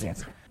 all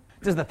circumstances.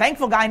 Does the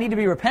thankful guy need to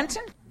be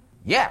repentant?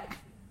 Yeah.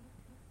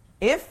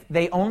 If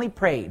they only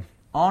prayed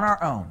on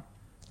our own,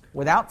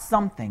 without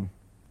something,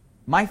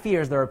 my fear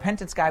is the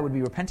repentance guy would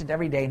be repentant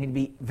every day and he'd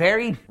be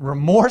very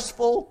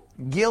remorseful,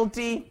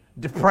 guilty,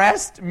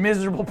 depressed,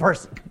 miserable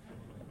person.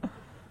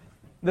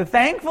 The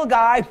thankful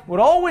guy would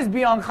always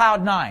be on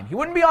cloud 9. He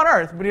wouldn't be on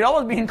earth, but he'd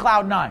always be in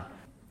cloud 9.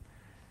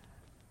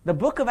 The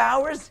Book of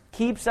Hours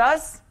keeps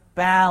us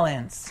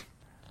balanced.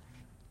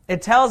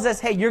 It tells us,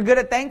 hey, you're good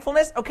at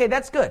thankfulness? Okay,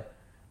 that's good.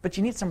 But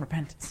you need some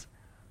repentance.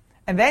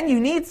 And then you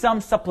need some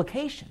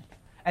supplication.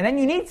 And then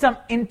you need some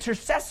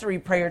intercessory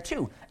prayer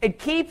too. It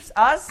keeps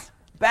us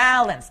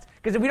balanced.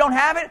 Because if we don't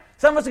have it,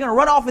 some of us are going to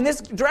run off in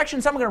this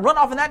direction, some are going to run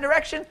off in that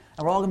direction,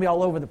 and we're all going to be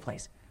all over the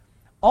place.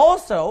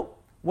 Also,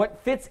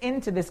 what fits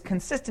into this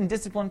consistent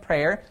disciplined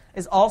prayer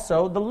is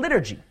also the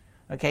liturgy,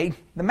 okay,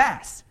 the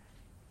Mass.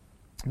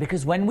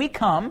 Because when we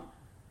come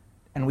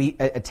and we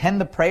attend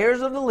the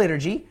prayers of the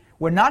liturgy,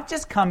 we're not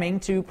just coming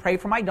to pray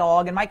for my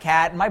dog and my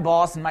cat and my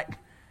boss and my...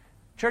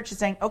 Church is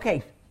saying,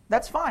 okay,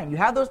 that's fine. You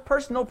have those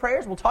personal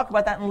prayers. We'll talk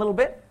about that in a little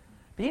bit.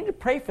 But you need to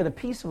pray for the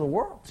peace of the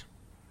world.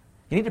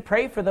 You need to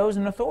pray for those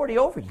in authority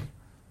over you.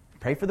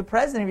 Pray for the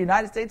President of the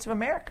United States of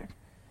America.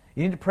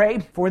 You need to pray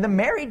for the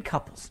married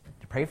couples.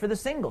 To pray for the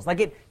singles.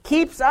 It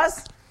keeps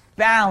us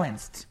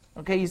balanced.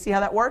 Okay, you see how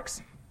that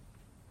works?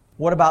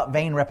 What about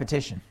vain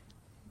repetition?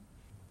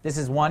 This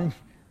is one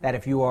that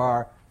if you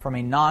are from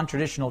a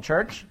non-traditional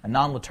church, a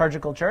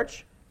non-liturgical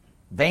church,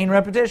 Vain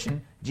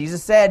repetition.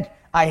 Jesus said,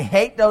 I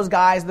hate those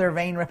guys that are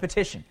vain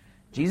repetition.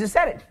 Jesus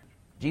said it.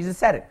 Jesus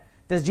said it.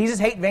 Does Jesus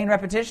hate vain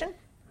repetition?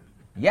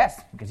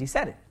 Yes, because he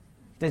said it.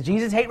 Does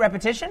Jesus hate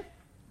repetition?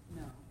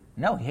 No.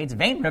 No, he hates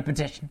vain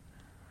repetition.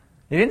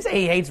 He didn't say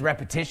he hates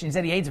repetition. He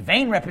said he hates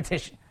vain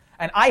repetition.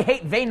 And I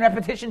hate vain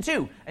repetition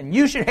too. And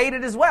you should hate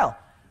it as well.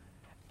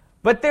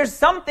 But there's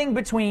something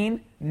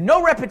between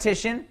no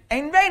repetition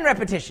and vain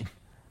repetition.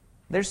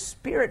 There's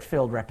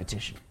spirit-filled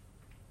repetition.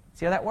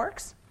 See how that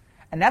works?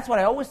 And that's what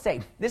I always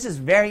say. This is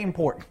very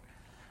important.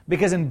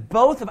 Because in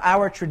both of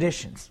our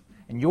traditions,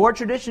 in your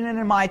tradition and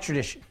in my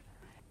tradition,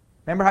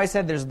 remember how I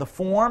said there's the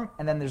form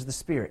and then there's the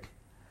spirit.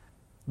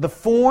 The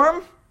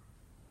form,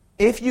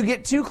 if you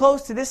get too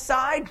close to this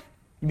side,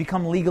 you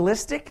become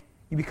legalistic,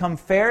 you become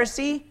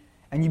Pharisee,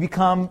 and you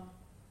become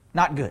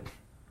not good.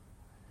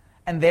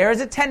 And there is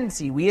a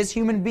tendency, we as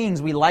human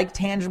beings, we like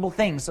tangible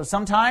things. So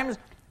sometimes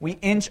we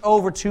inch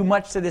over too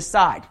much to this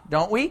side,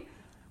 don't we?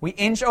 We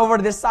inch over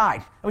to this side.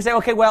 And we say,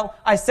 okay, well,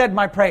 I said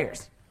my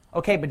prayers.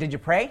 Okay, but did you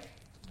pray?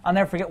 I'll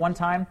never forget one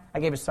time, I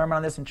gave a sermon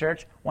on this in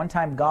church. One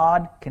time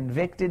God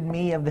convicted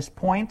me of this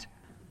point,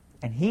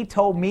 and he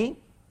told me,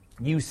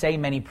 you say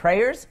many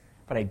prayers,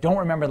 but I don't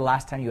remember the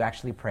last time you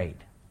actually prayed.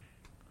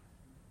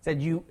 He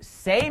said, you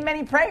say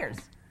many prayers.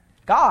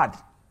 God,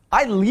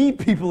 I lead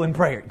people in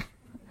prayer.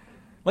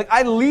 Like,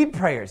 I lead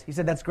prayers. He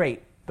said, that's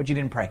great, but you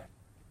didn't pray.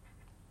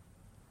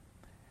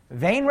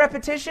 Vain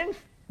repetition,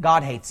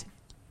 God hates it.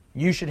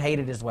 You should hate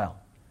it as well.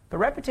 But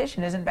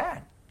repetition isn't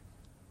bad.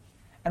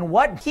 And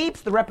what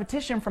keeps the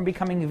repetition from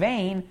becoming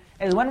vain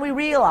is when we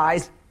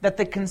realize that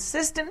the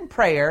consistent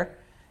prayer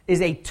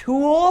is a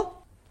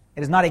tool,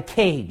 it is not a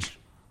cage.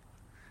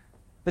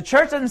 The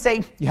church doesn't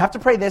say, you have to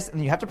pray this,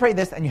 and you have to pray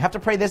this, and you have to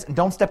pray this, and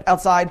don't step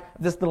outside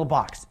this little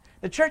box.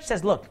 The church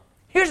says, look,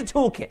 here's a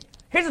toolkit,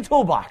 here's a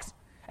toolbox,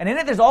 and in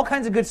it there's all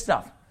kinds of good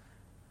stuff.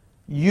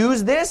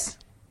 Use this,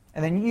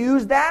 and then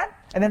use that,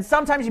 and then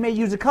sometimes you may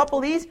use a couple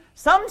of these.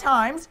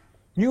 Sometimes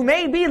you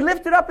may be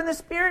lifted up in the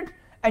Spirit,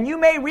 and you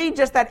may read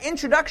just that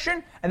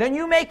introduction, and then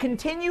you may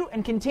continue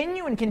and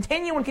continue and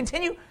continue and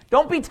continue.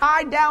 Don't be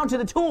tied down to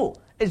the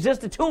tool. It's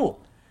just a tool.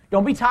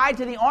 Don't be tied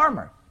to the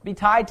armor. Be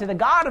tied to the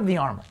God of the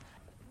armor.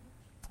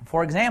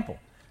 For example,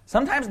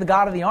 sometimes the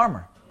God of the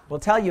armor will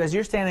tell you as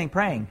you're standing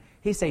praying,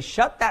 he says,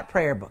 shut that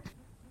prayer book.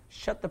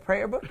 Shut the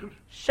prayer book.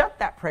 Shut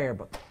that prayer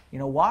book. You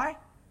know why?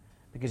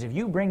 Because if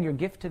you bring your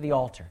gift to the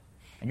altar,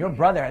 and your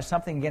brother has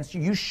something against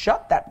you, you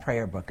shut that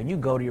prayer book, and you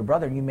go to your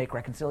brother and you make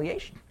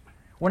reconciliation.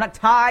 We're not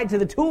tied to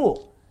the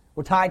tool.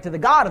 We're tied to the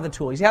God of the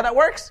tool. You see how that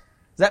works?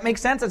 Does that make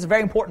sense? That's a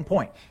very important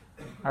point.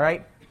 All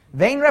right?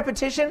 Vain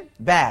repetition,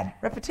 bad.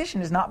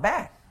 Repetition is not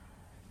bad.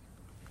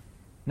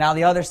 Now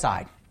the other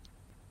side.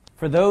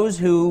 For those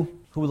who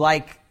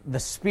like the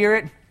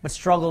spirit but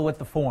struggle with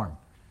the form.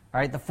 All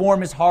right? The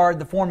form is hard.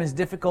 The form is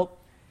difficult.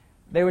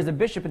 There was a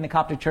bishop in the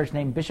Coptic Church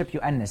named Bishop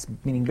Ioannis,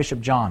 meaning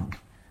Bishop John.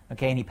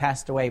 Okay, and he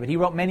passed away. But he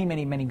wrote many,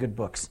 many, many good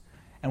books.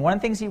 And one of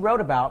the things he wrote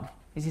about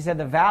is he said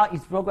he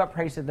spoke about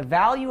prayer. He said the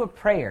value of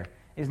prayer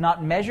is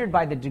not measured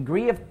by the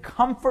degree of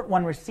comfort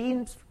one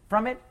receives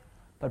from it,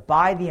 but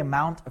by the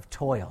amount of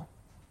toil.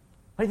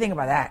 What do you think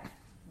about that? Does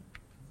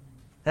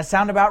that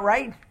sound about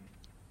right?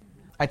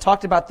 I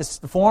talked about the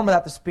form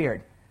without the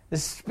spirit. The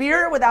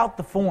spirit without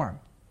the form.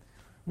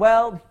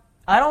 Well,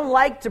 I don't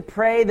like to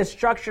pray the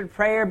structured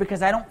prayer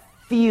because I don't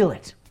feel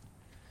it.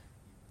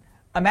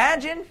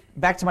 Imagine,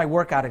 back to my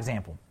workout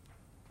example.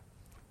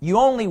 You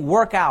only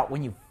work out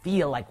when you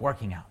feel like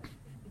working out.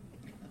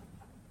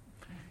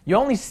 You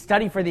only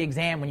study for the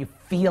exam when you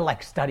feel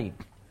like studying.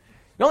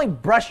 You only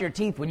brush your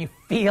teeth when you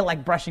feel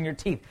like brushing your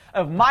teeth.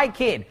 If my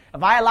kid,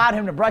 if I allowed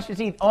him to brush his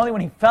teeth only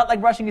when he felt like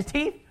brushing his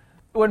teeth,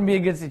 it wouldn't be a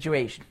good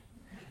situation.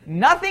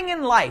 Nothing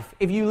in life,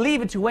 if you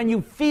leave it to when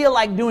you feel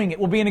like doing it,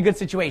 will be in a good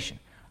situation.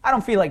 I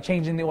don't feel like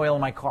changing the oil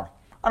in my car.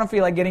 I don't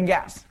feel like getting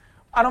gas.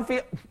 I don't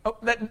feel...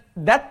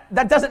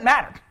 that doesn't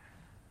matter.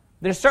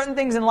 There's certain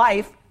things in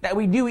life that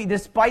we do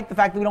despite the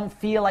fact that we don't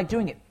feel like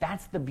doing it.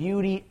 That's the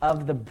beauty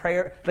of the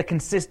prayer, the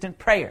consistent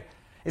prayer,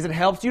 is it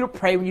helps you to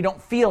pray when you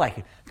don't feel like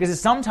it. Because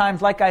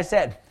sometimes, like I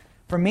said,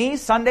 for me,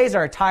 Sundays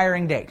are a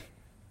tiring day.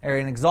 They're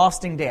an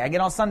exhausting day. I get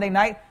on Sunday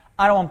night,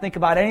 I don't want to think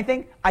about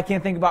anything. I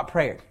can't think about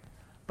prayer.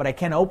 But I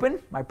can open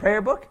my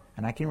prayer book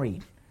and I can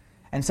read.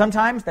 And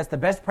sometimes that's the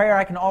best prayer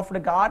I can offer to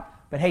God.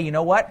 But hey, you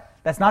know what?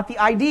 That's not the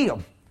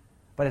ideal,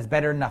 but it's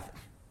better than nothing.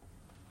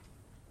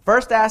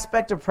 First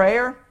aspect of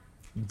prayer,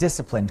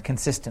 disciplined,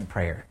 consistent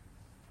prayer.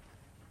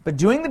 But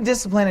doing the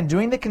discipline and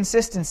doing the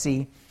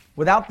consistency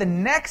without the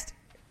next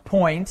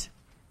point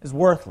is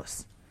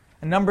worthless.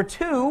 And number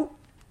 2,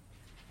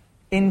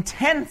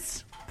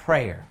 intense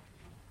prayer.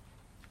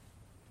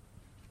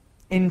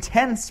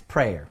 Intense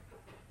prayer.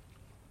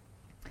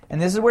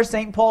 And this is where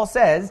St. Paul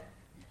says,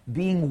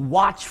 being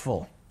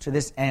watchful to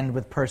this end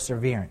with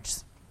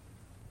perseverance.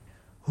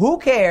 Who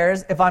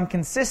cares if I'm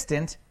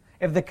consistent,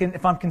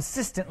 if I'm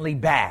consistently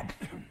bad?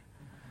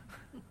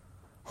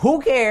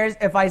 Who cares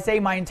if I say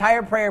my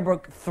entire prayer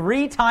book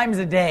 3 times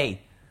a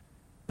day,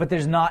 but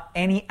there's not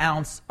any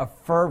ounce of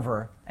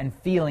fervor and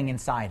feeling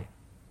inside it?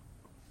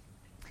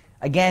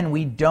 Again,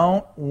 we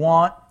don't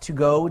want to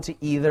go to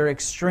either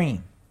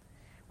extreme.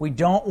 We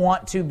don't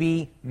want to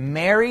be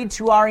married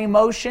to our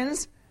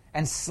emotions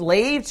and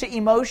slave to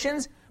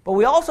emotions, but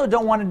we also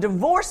don't want to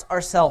divorce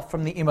ourselves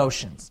from the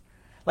emotions.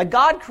 Like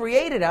God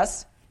created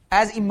us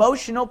as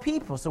emotional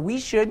people, so we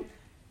should,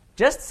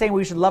 just saying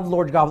we should love the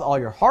Lord God with all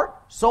your heart,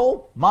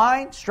 soul,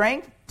 mind,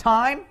 strength,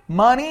 time,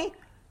 money,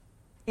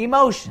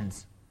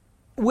 emotions,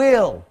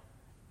 will.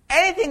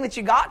 Anything that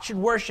you got should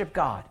worship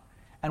God.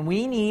 And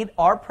we need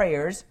our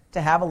prayers to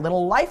have a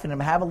little life in them,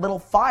 have a little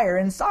fire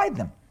inside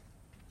them.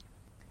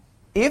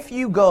 If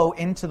you go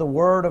into the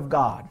Word of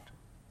God,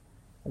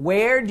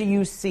 where do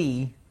you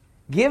see,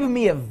 give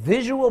me a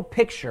visual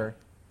picture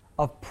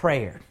of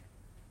prayer.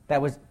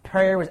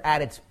 Prayer was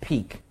at its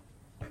peak,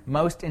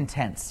 most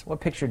intense.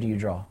 What picture do you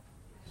draw?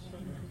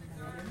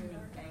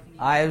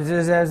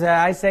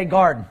 I say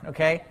garden,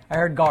 okay? I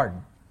heard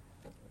garden.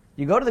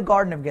 You go to the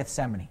Garden of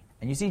Gethsemane,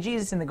 and you see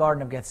Jesus in the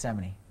Garden of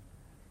Gethsemane.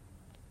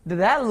 Did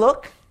that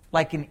look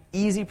like an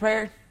easy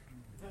prayer?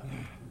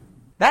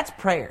 That's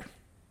prayer.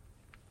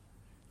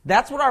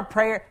 That's what our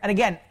prayer, and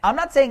again, I'm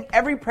not saying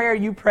every prayer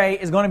you pray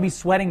is going to be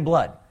sweating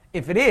blood.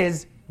 If it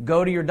is,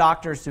 go to your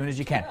doctor as soon as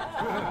you can.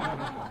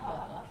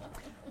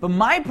 But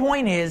my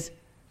point is,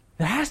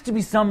 there has to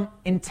be some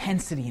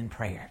intensity in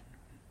prayer.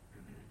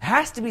 There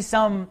has to be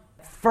some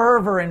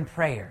fervor in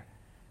prayer.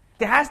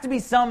 There has to be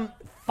some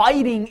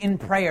fighting in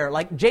prayer,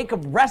 like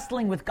Jacob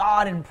wrestling with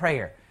God in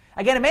prayer.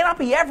 Again, it may not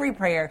be every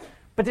prayer,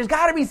 but there's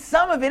got to be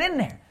some of it in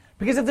there.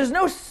 Because if there's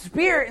no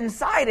spirit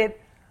inside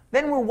it,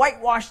 then we're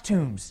whitewashed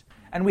tombs.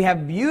 And we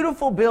have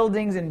beautiful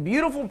buildings and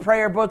beautiful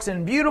prayer books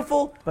and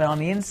beautiful, but on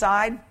the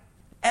inside,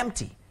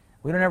 empty.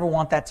 We don't ever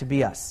want that to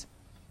be us.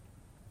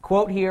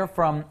 Quote here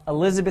from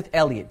Elizabeth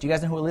Elliot. Do you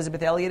guys know who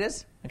Elizabeth Elliot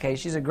is? Okay,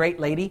 she's a great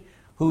lady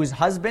whose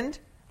husband,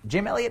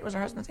 Jim Elliot was her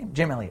husband's name?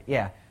 Jim Elliot,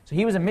 yeah. So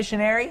he was a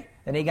missionary,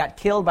 and he got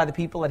killed by the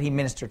people that he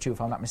ministered to,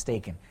 if I'm not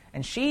mistaken.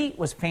 And she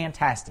was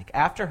fantastic.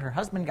 After her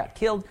husband got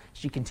killed,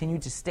 she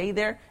continued to stay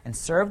there and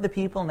serve the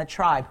people in the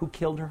tribe who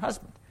killed her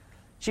husband.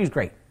 She was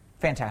great.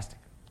 Fantastic.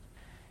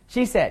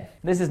 She said,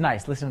 this is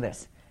nice, listen to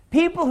this.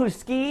 People who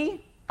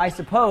ski, I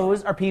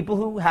suppose, are people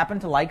who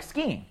happen to like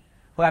skiing,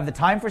 who have the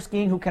time for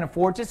skiing, who can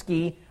afford to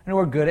ski, and who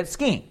are good at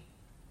skiing.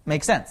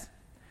 Makes sense.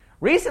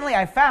 Recently,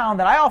 I found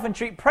that I often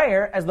treat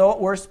prayer as though it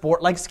were a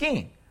sport like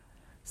skiing.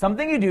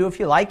 Something you do if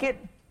you like it,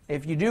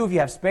 if you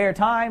have spare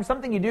time,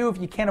 something you do if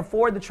you can't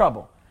afford the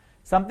trouble,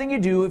 something you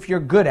do if you're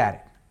good at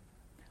it.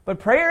 But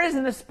prayer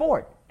isn't a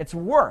sport. It's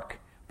work.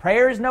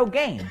 Prayer is no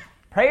game.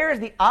 Prayer is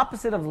the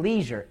opposite of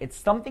leisure. It's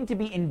something to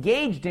be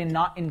engaged in,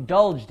 not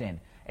indulged in.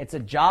 It's a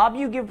job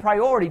you give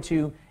priority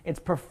to. It's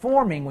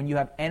performing when you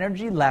have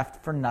energy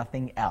left for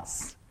nothing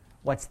else.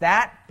 What's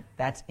that?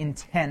 That's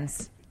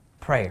intense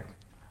prayer.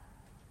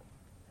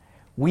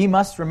 We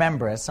must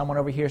remember, as someone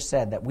over here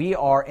said, that we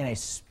are in a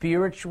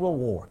spiritual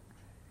war.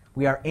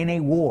 We are in a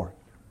war.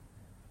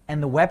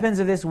 And the weapons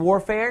of this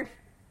warfare,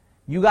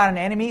 you got an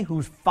enemy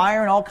who's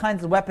firing all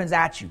kinds of weapons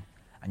at you.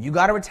 And you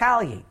got to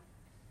retaliate.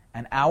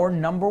 And our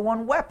number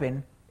one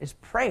weapon is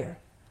prayer.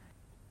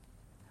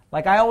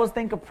 Like I always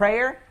think of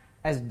prayer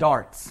as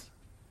darts.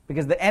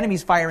 Because the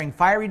enemy's firing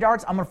fiery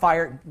darts, I'm going to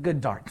fire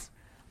good darts.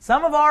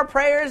 Some of our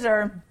prayers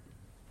are,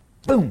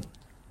 boom.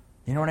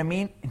 You know what I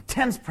mean?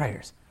 Intense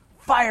prayers.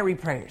 Fiery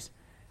prayers.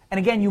 And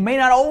again, you may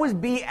not always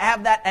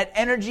have that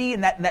energy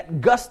and that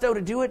gusto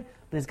to do it,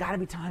 but there's got to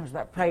be times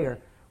that prayer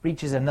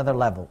reaches another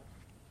level.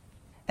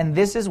 And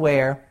this is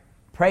where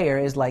prayer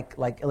is like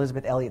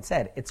Elizabeth Elliot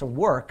said, it's a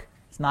work,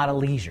 it's not a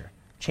leisure.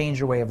 Change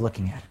your way of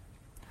looking at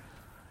it.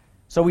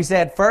 So we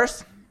said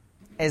first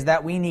is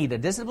that we need a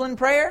disciplined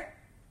prayer,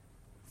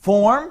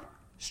 form,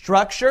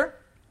 structure,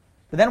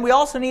 but then we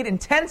also need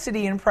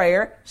intensity in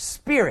prayer,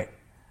 spirit.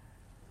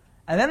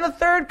 And then the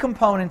third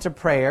component to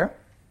prayer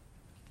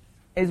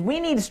is we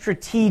need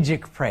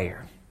strategic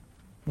prayer.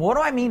 What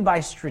do I mean by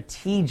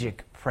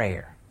strategic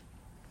prayer?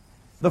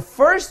 The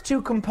first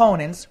two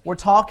components, we're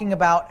talking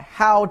about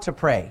how to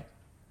pray,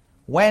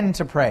 when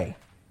to pray.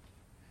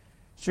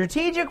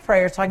 Strategic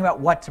prayer is talking about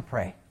what to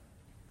pray.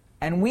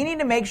 And we need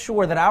to make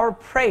sure that our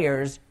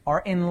prayers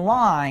are in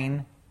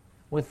line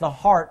with the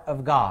heart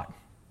of God.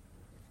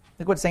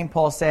 Look what St.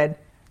 Paul said,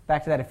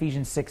 back to that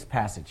Ephesians 6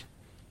 passage.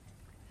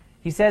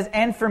 He says,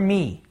 and for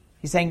me,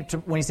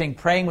 when he's saying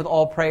praying with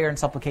all prayer and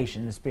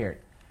supplication in the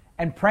Spirit,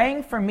 and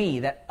praying for me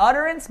that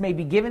utterance may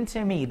be given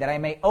to me, that I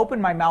may open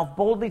my mouth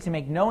boldly to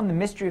make known the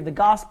mystery of the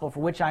gospel,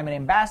 for which I am an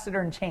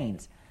ambassador in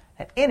chains,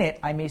 that in it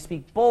I may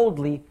speak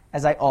boldly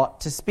as I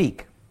ought to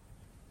speak.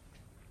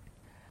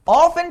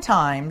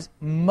 Oftentimes,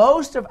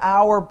 most of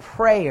our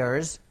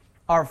prayers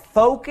are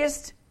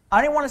focused.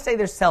 I don't want to say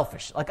they're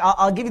selfish. Like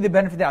I'll give you the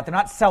benefit of the doubt. They're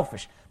not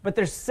selfish, but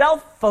they're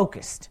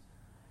self-focused.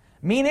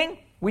 Meaning,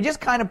 we just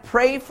kind of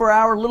pray for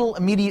our little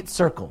immediate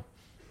circle.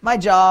 My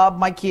job,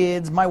 my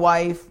kids, my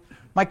wife,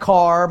 my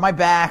car, my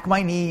back,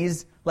 my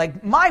knees,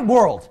 like my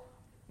world.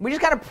 We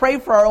just kind of pray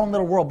for our own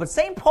little world. But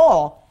St.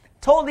 Paul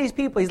told these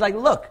people, he's like,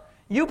 look,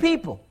 you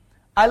people,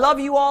 I love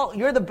you all.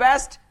 You're the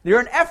best. You're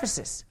in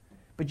Ephesus.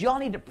 But you all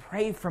need to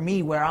pray for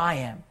me where I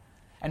am.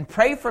 And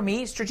pray for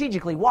me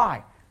strategically.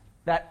 Why?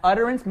 That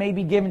utterance may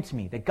be given to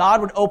me, that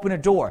God would open a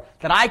door,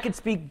 that I could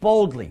speak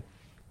boldly.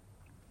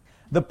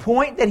 The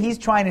point that he's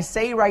trying to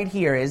say right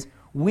here is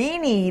we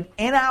need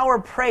in our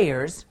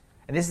prayers,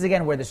 and this is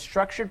again where the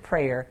structured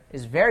prayer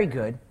is very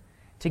good,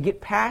 to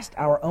get past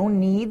our own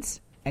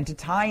needs and to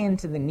tie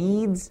into the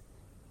needs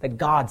that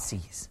God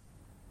sees.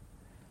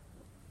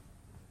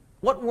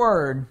 What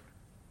word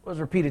was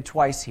repeated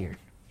twice here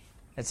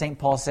that St.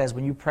 Paul says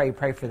when you pray,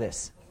 pray for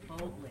this?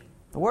 Boldly.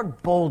 The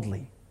word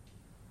boldly.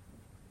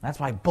 That's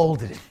why I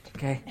bolded it,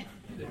 okay?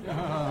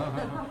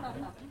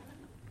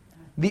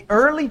 The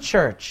early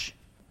church,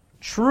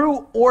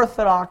 true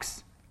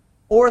Orthodox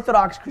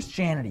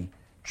Christianity,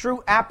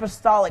 true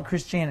apostolic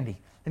Christianity,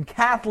 and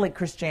Catholic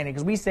Christianity,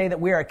 because we say that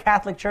we're a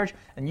Catholic church,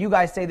 and you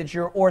guys say that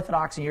you're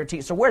Orthodox and you're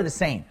so we're the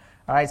same.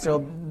 All right, so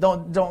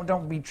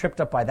don't be tripped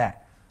up by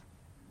that.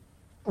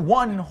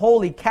 One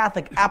holy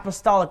Catholic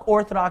apostolic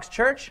Orthodox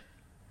church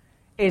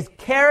is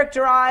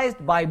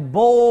characterized by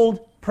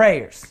bold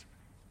prayers,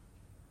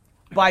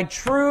 by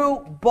true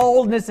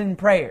boldness in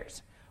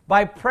prayers,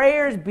 by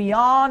prayers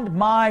beyond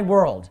my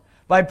world,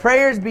 by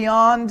prayers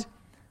beyond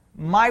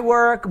my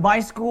work, my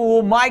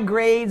school, my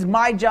grades,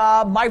 my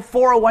job, my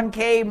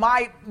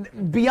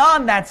 401k,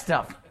 beyond that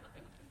stuff.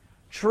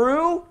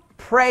 True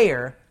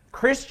prayer,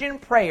 Christian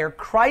prayer,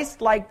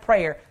 Christ-like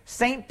prayer,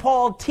 St.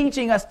 Paul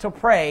teaching us to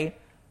pray,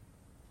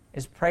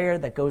 is prayer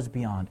that goes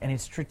beyond, and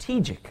it's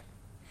strategic.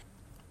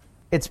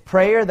 It's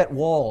prayer that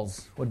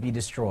walls would be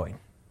destroyed.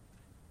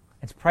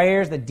 It's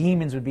prayers that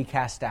demons would be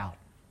cast out.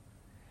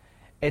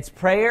 It's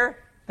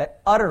prayer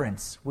that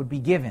utterance would be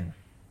given,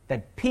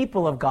 that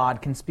people of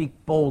God can speak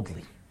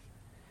boldly.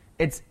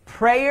 It's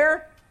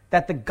prayer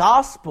that the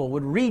gospel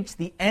would reach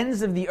the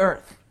ends of the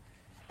earth,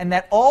 and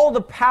that all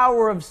the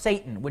power of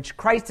Satan, which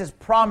Christ has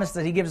promised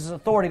that he gives us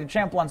authority to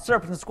trample on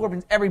serpents and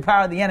scorpions, every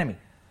power of the enemy,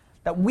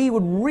 that we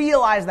would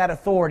realize that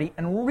authority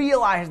and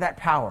realize that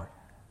power.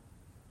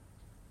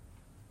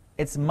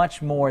 It's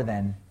much more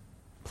than,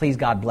 please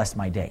God, bless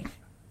my day.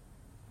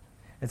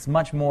 It's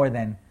much more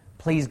than,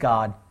 please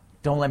God,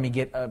 don't let me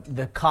get,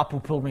 the cop who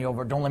pulled me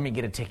over, don't let me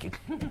get a ticket.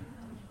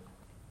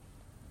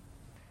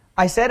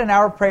 I said in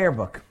our prayer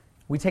book,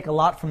 we take a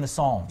lot from the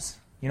Psalms.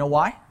 You know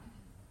why?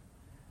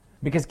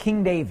 Because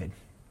King David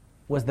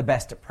was the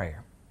best at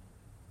prayer.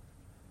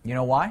 You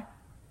know why?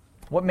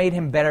 What made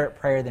him better at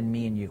prayer than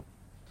me and you?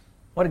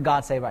 What did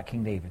God say about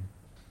King David?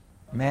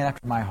 A man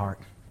after my heart.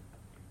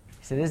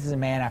 He said, this is a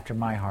man after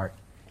my heart.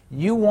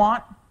 You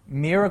want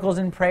miracles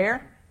in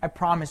prayer? I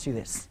promise you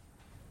this.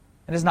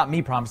 And it's not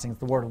me promising, it's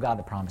the Word of God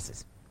that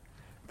promises.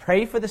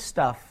 Pray for the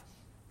stuff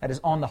that is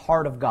on the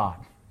heart of God,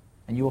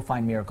 and you will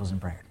find miracles in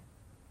prayer.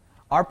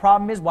 Our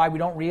problem is why we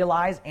don't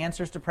realize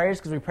answers to prayers,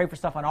 because we pray for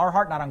stuff on our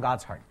heart, not on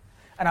God's heart.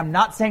 And I'm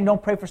not saying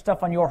don't pray for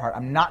stuff on your heart.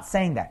 I'm not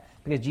saying that.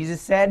 Because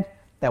Jesus said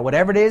that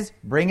whatever it is,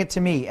 bring it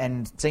to me.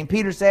 And St.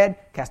 Peter said,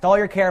 cast all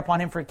your care upon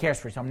him, for he cares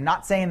for you. So I'm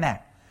not saying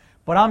that.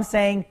 But I'm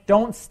saying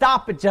don't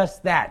stop at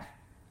just that.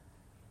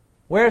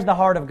 Where's the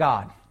heart of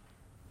God?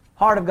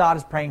 Heart of God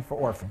is praying for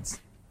orphans.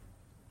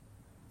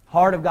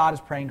 Heart of God is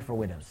praying for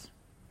widows.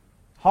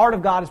 Heart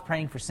of God is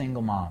praying for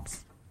single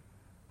moms.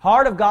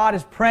 Heart of God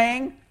is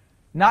praying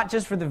not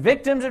just for the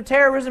victims of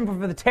terrorism, but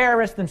for the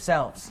terrorists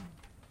themselves.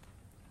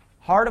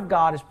 Heart of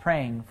God is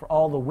praying for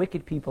all the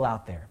wicked people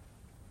out there.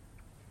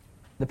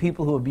 The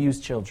people who abuse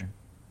children.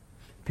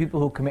 People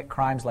who commit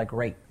crimes like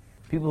rape.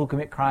 People who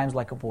commit crimes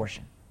like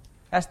abortion.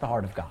 That's the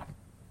heart of God.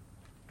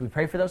 Do we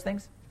pray for those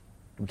things?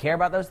 Do we care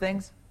about those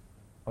things?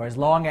 Or as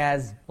long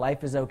as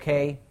life is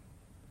okay,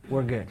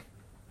 we're good?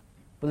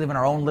 We live in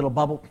our own little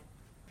bubble.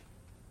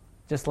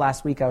 Just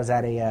last week I was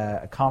at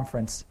a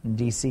conference in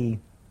D.C.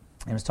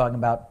 and was talking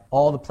about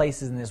all the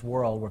places in this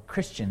world where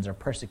Christians are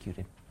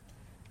persecuted.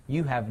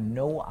 You have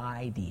no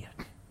idea.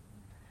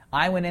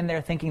 I went in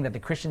there thinking that the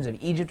Christians of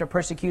Egypt are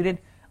persecuted.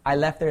 I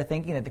left there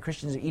thinking that the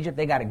Christians of Egypt,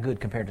 they got it good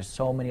compared to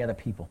so many other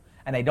people.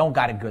 And they don't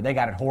got it good, they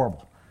got it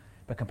horrible.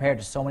 But compared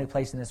to so many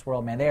places in this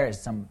world, man,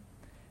 there's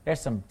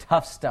some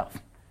tough stuff.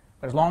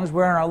 But as long as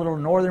we're in our little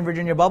Northern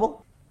Virginia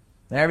bubble,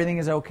 then everything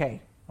is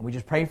okay. And we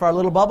just pray for our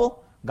little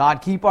bubble.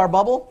 God, keep our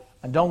bubble,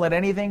 and don't let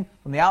anything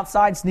from the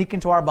outside sneak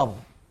into our bubble.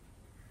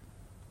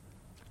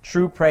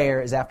 True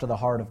prayer is after the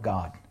heart of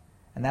God.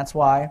 And that's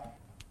why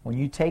when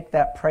you take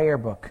that prayer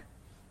book,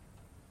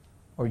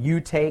 or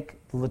you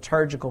take the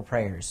liturgical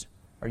prayers,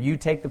 or you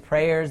take the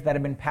prayers that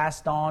have been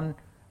passed on,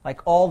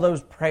 like all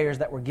those prayers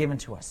that were given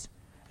to us,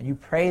 and you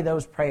pray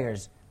those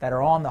prayers that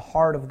are on the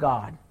heart of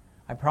God,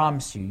 I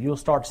promise you, you'll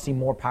start to see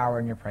more power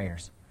in your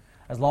prayers.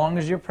 As long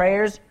as your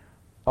prayers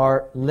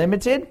are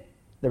limited,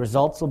 the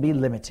results will be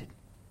limited.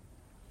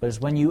 But it's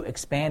when you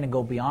expand and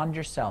go beyond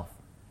yourself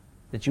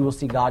that you will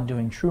see God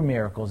doing true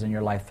miracles in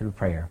your life through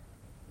prayer.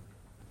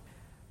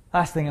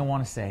 Last thing I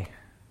want to say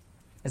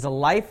is a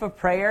life of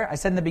prayer. I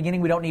said in the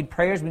beginning we don't need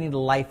prayers, we need a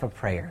life of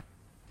prayer.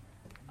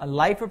 A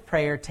life of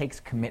prayer takes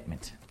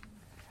commitment.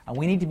 And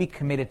we need to be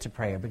committed to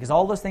prayer, because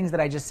all those things that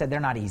I just said, they're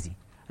not easy.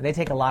 They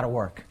take a lot of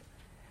work.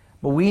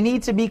 But we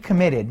need to be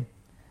committed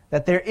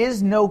that there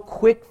is no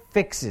quick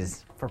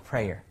fixes for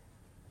prayer.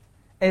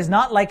 It's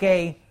not like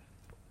a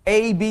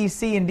B,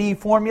 C, and D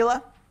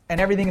formula and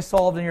everything is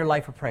solved in your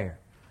life of prayer.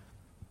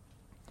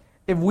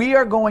 If we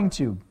are going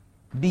to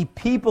be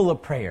people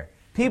of prayer,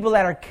 people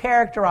that are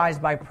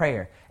characterized by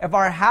prayer, if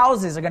our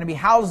houses are going to be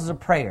houses of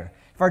prayer,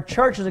 if our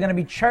churches are going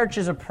to be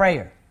churches of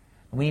prayer,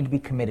 we need to be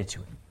committed to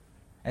it.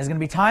 There's going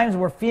to be times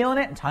where we're feeling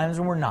it and times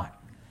when we're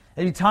not.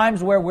 There'll be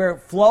times where we're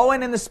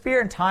flowing in the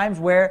Spirit and times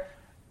where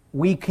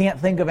we can't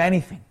think of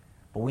anything.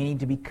 But we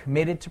need to be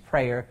committed to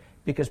prayer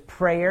because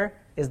prayer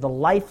is the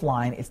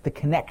lifeline. It's the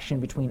connection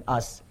between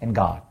us and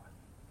God.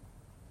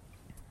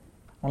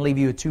 I want to leave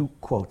you with two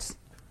quotes.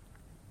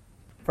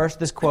 First,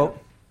 this quote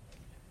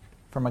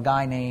from a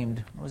guy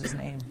named, what was his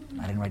name?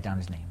 I didn't write down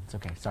his name. It's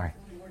okay, sorry.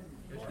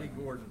 S.D.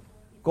 Gordon.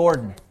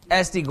 Gordon.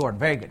 S.D. Gordon,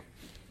 very good.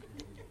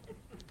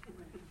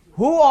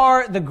 Who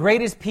are the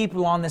greatest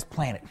people on this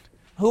planet?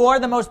 Who are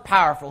the most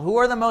powerful? Who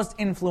are the most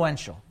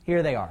influential?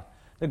 Here they are.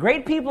 The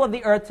great people of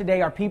the earth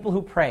today are people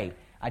who pray.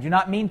 I do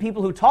not mean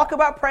people who talk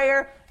about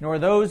prayer, nor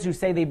those who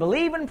say they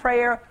believe in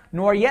prayer,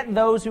 nor yet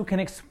those who can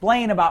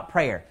explain about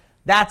prayer.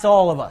 That's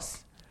all of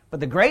us.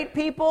 But the great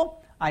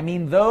people, I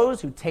mean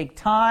those who take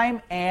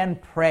time and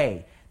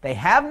pray. They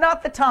have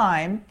not the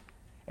time.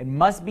 It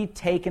must be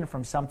taken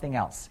from something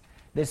else.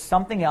 This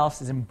something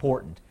else is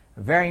important.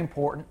 Very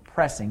important,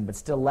 pressing, but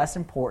still less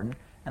important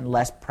and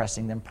less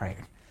pressing than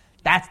prayer.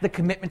 That's the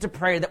commitment to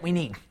prayer that we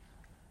need.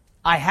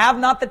 I have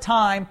not the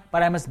time,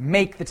 but I must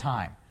make the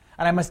time.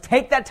 And I must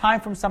take that time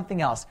from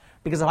something else.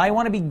 Because if I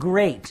want to be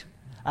great,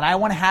 and I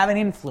want to have an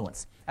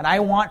influence, and I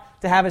want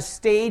to have a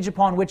stage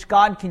upon which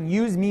God can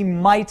use me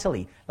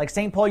mightily, like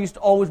St. Paul used to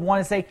always want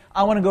to say,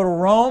 I want to go to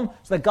Rome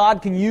so that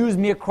God can use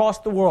me across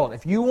the world.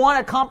 If you want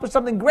to accomplish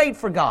something great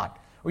for God,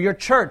 or your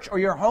church, or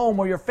your home,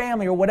 or your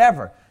family, or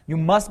whatever, you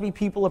must be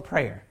people of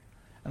prayer.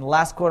 And the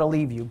last quote I'll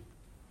leave you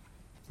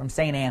from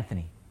St.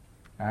 Anthony.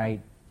 All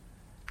right?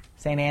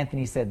 St.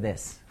 Anthony said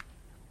this,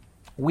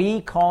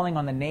 "We, calling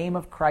on the name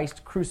of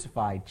Christ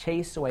crucified,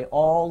 chase away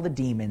all the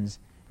demons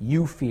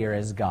you fear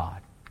as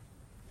God."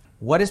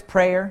 What is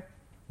prayer?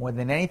 More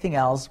than anything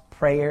else,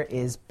 prayer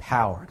is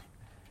power.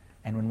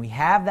 And when we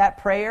have that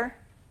prayer,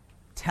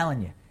 I'm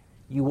telling you,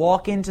 you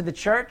walk into the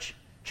church,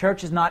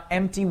 church is not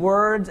empty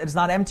words, it's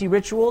not empty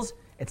rituals,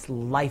 it's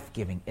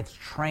life-giving, it's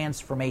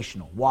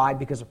transformational. Why?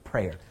 Because of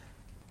prayer.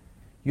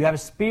 You have a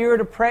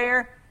spirit of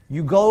prayer,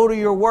 you go to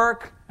your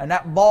work, and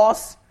that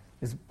boss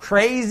is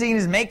crazy and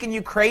is making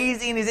you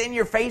crazy and is in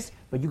your face,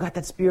 but you got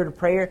that spirit of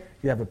prayer,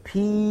 you have a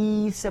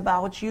peace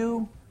about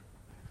you.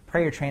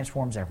 Prayer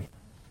transforms everything.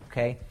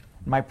 Okay?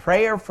 My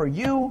prayer for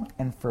you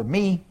and for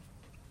me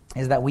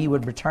is that we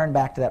would return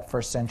back to that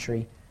first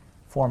century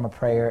form of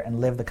prayer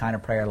and live the kind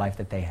of prayer life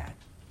that they had.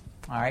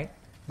 All right?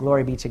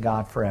 Glory be to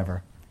God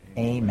forever.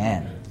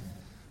 Amen.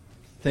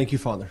 Thank you,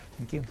 Father.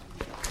 Thank you.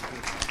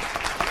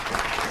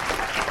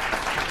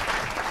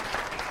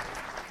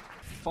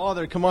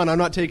 Father, come on, I'm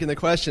not taking the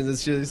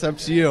questions. It's up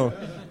to you.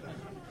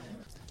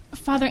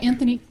 Father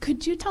Anthony,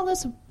 could you tell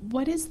us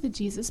what is the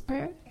Jesus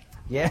prayer?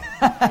 Yeah.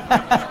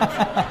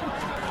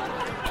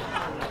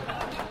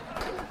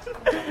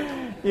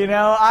 You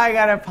know, I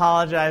got to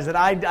apologize that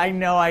I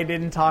know I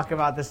didn't talk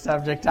about the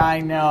subject.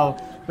 I know.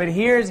 But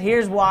here's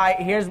why.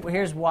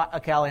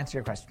 Okay, I'll answer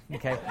your question.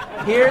 Okay.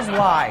 Here's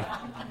why.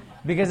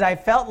 Because I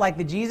felt like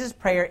the Jesus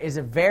prayer is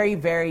a very,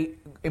 very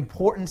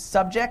important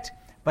subject,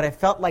 but I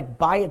felt like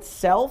by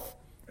itself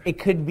it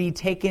could be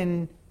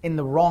taken in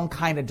the wrong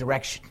kind of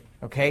direction.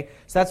 Okay?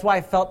 So that's why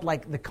I felt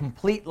like the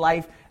complete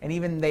life, and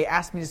even they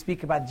asked me to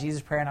speak about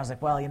Jesus prayer, and I was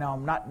like, well, you know,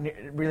 I'm not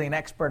really an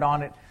expert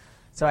on it.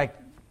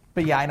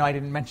 But yeah, I know I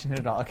didn't mention it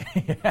at all.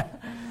 Okay.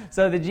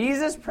 So the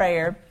Jesus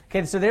prayer,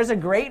 okay, so there's a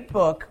great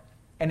book,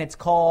 and it's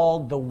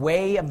called The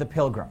Way of the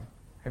Pilgrim.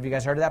 Have you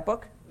guys heard of that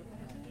book?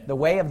 The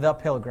Way of the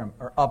Pilgrim,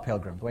 or A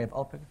Pilgrim. The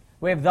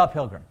Way of the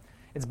Pilgrim.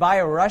 It's by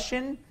a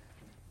Russian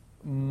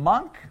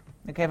monk,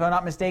 okay, if I'm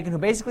not mistaken, who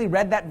basically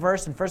read that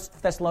verse in 1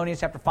 Thessalonians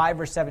chapter 5,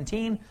 verse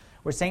 17,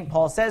 where St.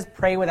 Paul says,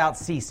 pray without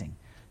ceasing.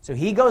 So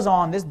he goes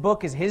on, this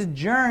book is his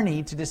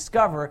journey to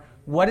discover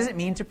what does it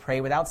mean to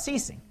pray without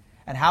ceasing.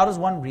 And how does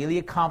one really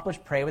accomplish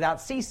pray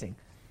without ceasing?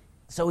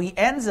 So he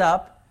ends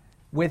up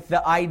with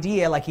the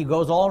idea, like he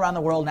goes all around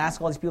the world and asks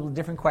all these people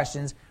different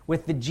questions,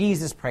 with the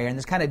Jesus prayer. And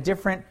there's kind of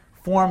different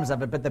forms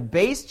of it. But the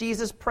base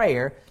Jesus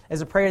prayer is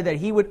a prayer that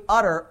he would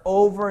utter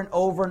over and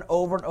over and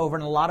over and over.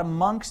 And a lot of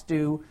monks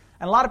do,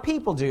 and a lot of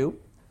people do,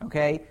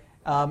 okay?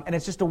 And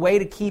it's just a way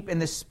to keep in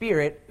the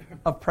spirit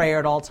of prayer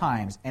at all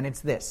times. And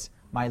it's this: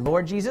 my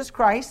Lord Jesus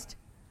Christ,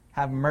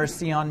 have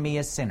mercy on me,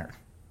 a sinner.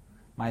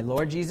 My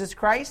Lord Jesus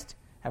Christ,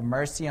 have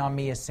mercy on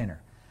me, a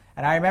sinner.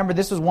 And I remember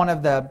this was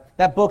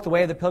that book, The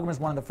Way of the Pilgrim,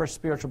 is one of the first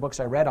spiritual books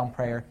I read on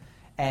prayer.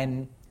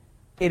 And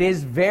it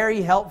is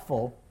very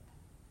helpful.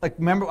 Like,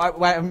 remember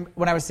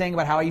when I was saying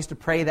about how I used to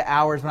pray the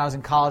hours when I was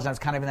in college and I was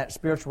kind of in that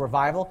spiritual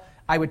revival?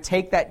 I would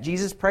take that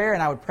Jesus prayer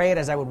and I would pray it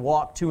as I would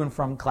walk to and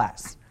from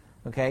class.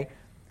 Okay?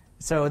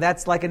 So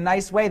that's like a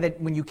nice way that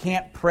when you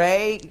can't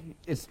pray,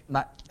 it's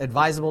not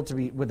advisable to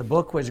be with a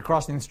book as you're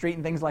crossing the street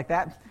and things like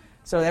that.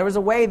 So there was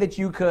a way that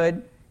you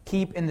could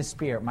keep in the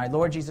Spirit. My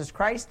Lord Jesus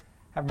Christ,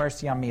 have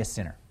mercy on me, a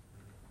sinner.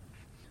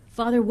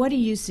 Father, what do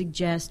you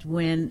suggest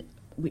when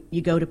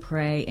you go to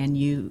pray and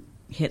you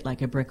hit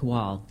like a brick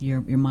wall?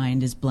 Your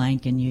mind is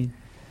blank and you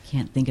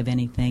can't think of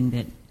anything,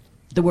 that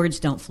the words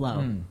don't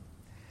flow.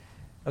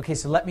 Okay,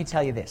 so let me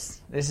tell you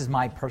this. This is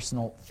my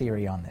personal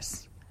theory on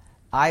this.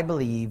 I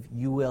believe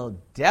you will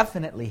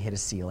definitely hit a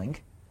ceiling,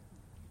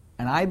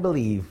 and I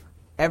believe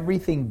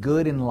everything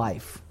good in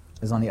life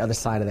is on the other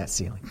side of that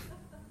ceiling.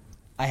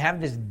 I have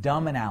this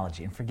dumb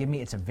analogy, and forgive me,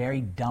 it's a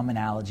very dumb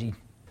analogy,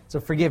 so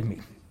forgive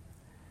me.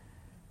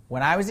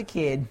 When I was a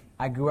kid,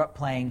 I grew up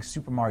playing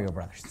Super Mario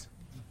Brothers.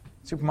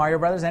 Super Mario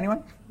Brothers,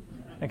 anyone?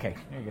 Okay,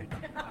 very good.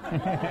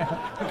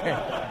 Okay.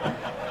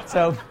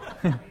 So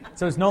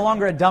it's no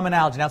longer a dumb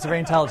analogy, now it's a very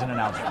intelligent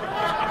analogy.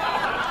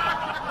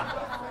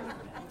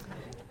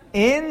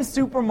 In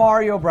Super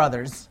Mario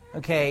Brothers,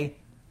 okay,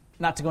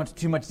 not to go into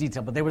too much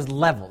detail, but there was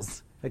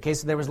levels. Okay,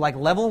 so there was like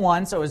level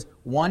 1, so it was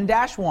 1-1,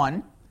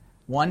 1-2,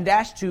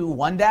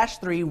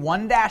 1-3,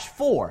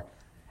 1-4.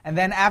 And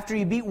then after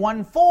you beat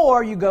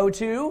 1-4, you go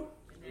to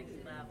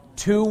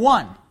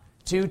 2-1,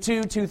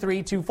 2-2,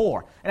 2-3,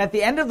 2-4. And at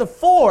the end of the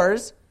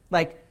fours,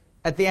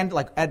 at the end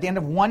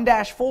of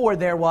 1-4,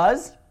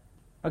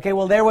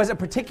 there was a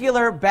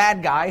particular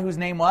bad guy whose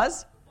name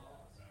was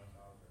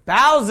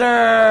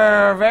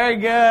Bowser. Very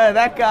good,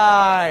 that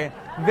guy.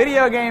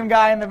 Video game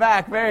guy in the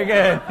back, very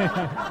good.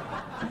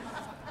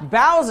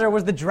 Bowser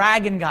was the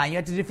dragon guy. You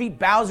had to defeat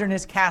Bowser in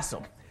his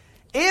castle.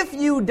 If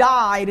you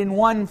died in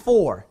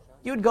 1-4,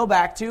 you would go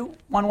back to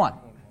 1-1.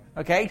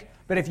 Okay?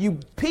 But if you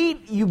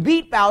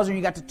beat Bowser and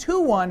you got to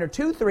 2-1 or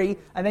 2-3,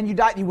 and then you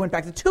died, you went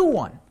back to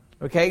 2-1.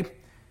 Okay?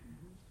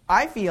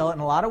 I feel in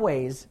a lot of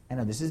ways, I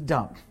know this is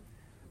dumb,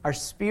 our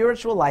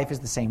spiritual life is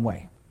the same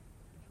way.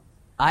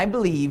 I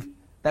believe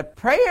that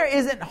prayer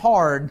isn't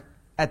hard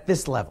at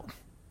this level.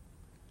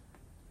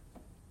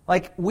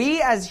 Like,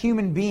 we as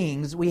human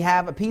beings, we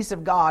have a piece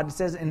of God, it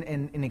says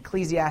in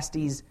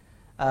Ecclesiastes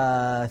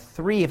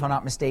 3, if I'm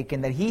not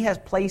mistaken, that He has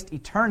placed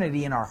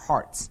eternity in our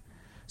hearts.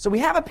 So we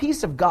have a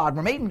piece of God.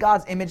 We're made in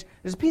God's image.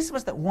 There's a piece of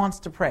us that wants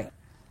to pray.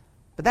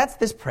 But that's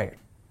this prayer.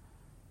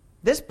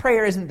 This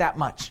prayer isn't that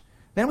much.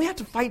 Then we have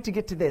to fight to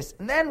get to this.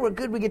 And then we're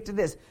good, we get to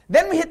this.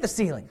 Then we hit the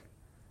ceiling.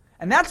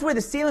 And that's where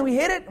the ceiling, we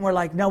hit it, and we're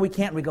like, no, we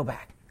can't, we go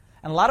back.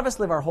 And a lot of us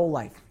live our whole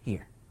life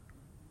here.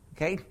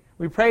 Okay?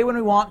 We pray when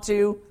we want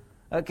to.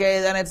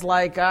 Okay, then it's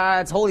like,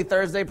 it's Holy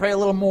Thursday, pray a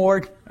little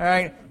more. All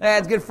right,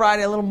 it's Good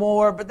Friday, a little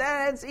more. But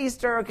then it's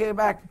Easter, okay,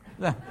 back.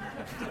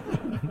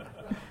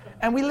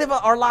 And we live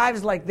our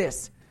lives like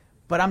this.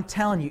 But I'm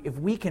telling you, if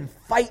we can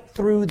fight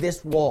through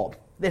this wall,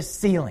 this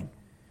ceiling,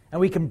 and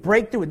we can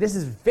break through it, this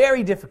is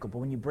very difficult, but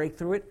when you break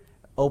through it,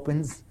 it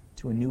opens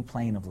to a new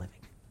plane of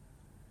living.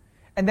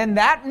 And then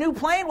that new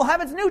plane will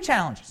have its new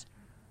challenges.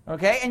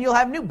 Okay, and you'll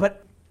have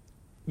but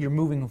you're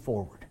moving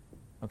forward.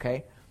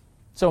 Okay?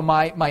 So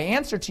my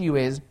answer to you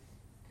is,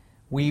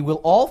 we will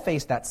all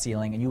face that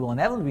ceiling, and you will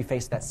inevitably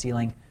face that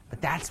ceiling,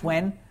 but that's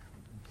when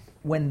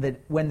the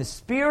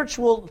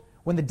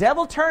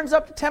devil turns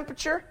up the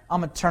temperature,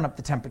 I'm going to turn up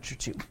the temperature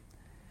too.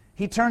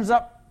 He turns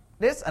up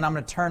this, and I'm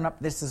going to turn up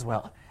this as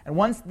well. And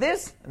once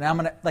this, and I'm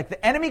going to, like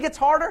the enemy gets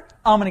harder,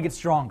 I'm going to get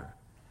stronger.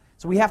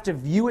 So we have to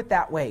view it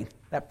that way,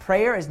 that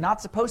prayer is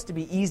not supposed to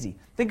be easy.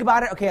 Think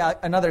about it. Okay,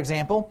 another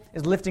example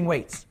is lifting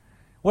weights.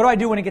 What do I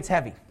do when it gets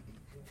heavy?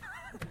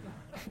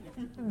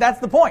 That's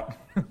the point.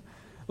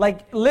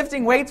 Like,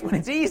 lifting weights when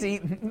it's easy,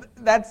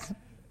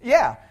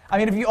 I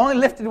mean, if you only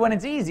lift it when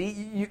it's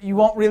easy, you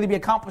won't really be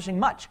accomplishing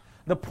much.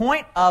 The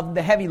point of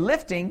the heavy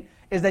lifting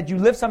is that you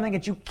lift something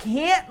that you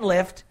can't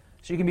lift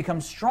so you can become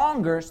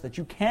stronger so that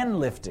you can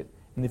lift it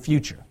in the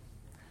future.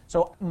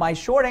 So my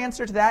short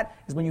answer to that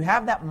is, when you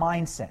have that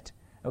mindset,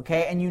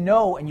 okay, and you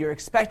know and you're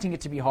expecting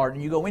it to be hard,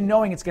 and you go in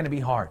knowing it's going to be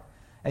hard,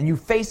 and you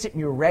face it and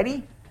you're ready,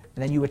 and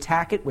then you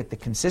attack it with the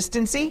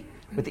consistency,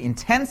 with the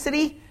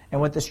intensity, and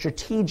with the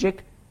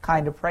strategic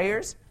kind of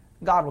prayers,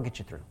 God will get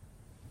you through.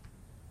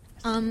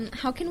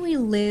 How can we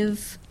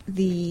live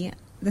the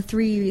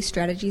three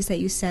strategies that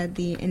you said,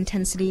 the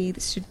intensity,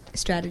 the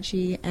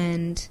strategy,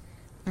 and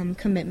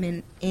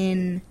commitment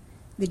in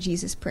the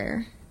Jesus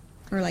prayer,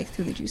 or like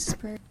through the Jesus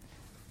prayer?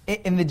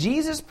 In the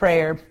Jesus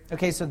prayer,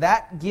 okay, so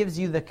that gives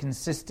you the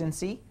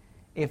consistency,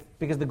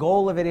 because the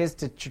goal of it is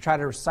to try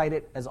to recite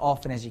it as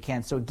often as you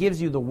can. So it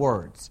gives you the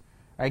words.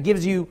 Right? It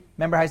gives you,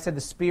 remember how I said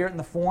the spirit and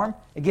the form?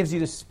 It gives you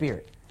the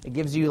spirit. It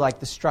gives you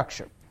like the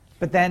structure.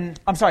 But then,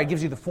 it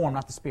gives you the form,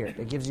 not the spirit.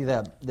 It gives you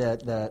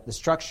the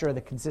structure, the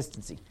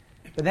consistency.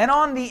 But then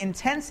on the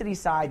intensity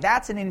side,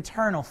 that's an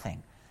internal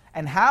thing.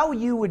 And how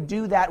you would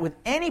do that with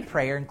any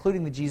prayer,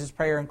 including the Jesus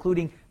prayer,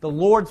 including the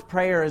Lord's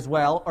Prayer as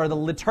well, or the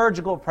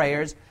liturgical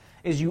prayers,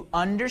 is you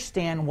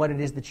understand what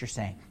it is that you're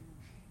saying.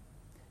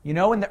 You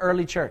know, in the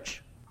early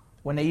church,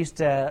 when they used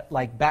to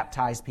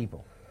baptize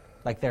people,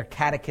 like their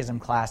catechism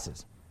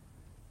classes,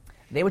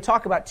 they would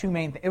talk about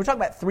they would talk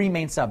about three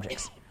main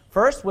subjects.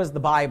 First was the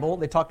Bible.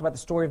 They talked about the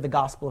story of the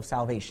gospel of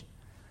salvation.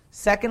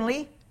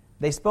 Secondly,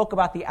 they spoke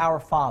about the Our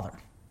Father.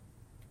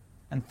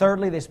 And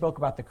thirdly, they spoke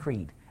about the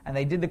creed. and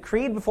they did the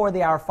creed before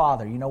the Our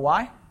Father. You know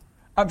why?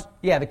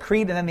 The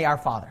creed and then the Our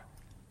Father.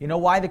 You know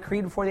why the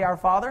creed before the Our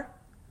Father?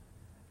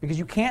 Because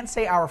you can't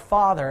say Our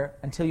Father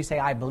until you say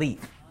I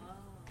believe.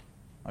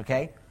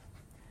 Okay?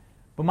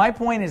 But my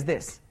point is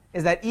this,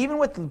 is that even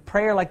with the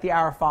prayer like the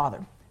Our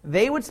Father,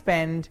 they would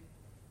spend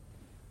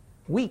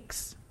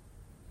weeks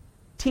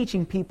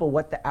teaching people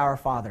what the Our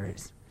Father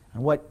is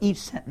and what each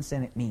sentence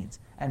in it means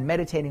and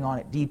meditating on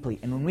it deeply.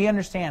 And when we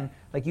understand,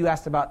 like you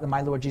asked about the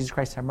My Lord Jesus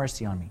Christ, have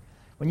mercy on me.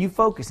 When you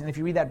focus, and if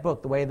you read that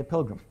book, The Way of the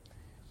Pilgrim,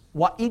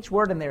 each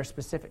word in there is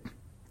specific.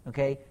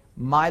 Okay?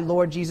 My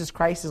Lord Jesus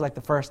Christ is like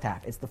the first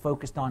half. It's the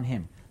focused on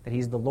Him. That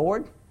He's the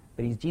Lord,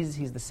 but He's Jesus,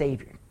 He's the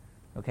Savior.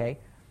 Okay?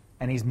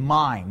 And He's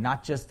mine,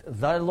 not just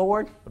the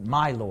Lord, but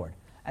my Lord.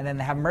 And then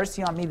the have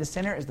mercy on me, the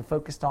sinner, is the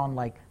focused on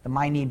like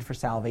my need for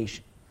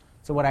salvation.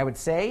 So what I would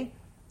say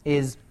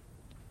is,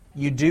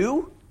 you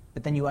do,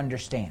 but then you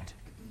understand.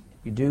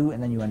 You do,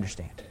 and then you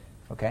understand.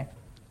 Okay?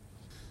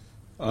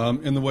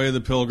 In The Way of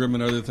the Pilgrim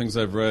and other things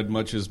I've read,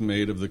 much is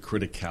made of the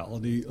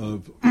criticality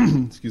of,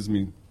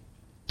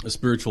 a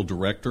spiritual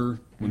director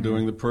when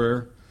doing the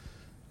prayer.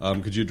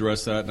 Could you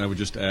address that? And I would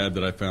just add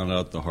that I found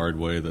out the hard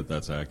way that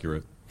that's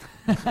accurate.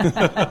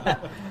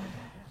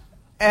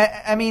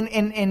 I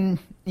mean,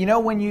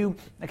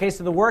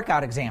 so the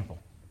workout example.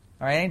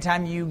 All right,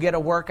 anytime you get a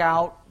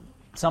workout,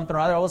 something or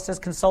other, it says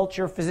consult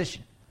your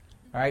physician.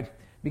 All right,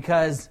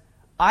 because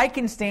I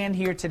can stand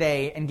here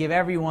today and give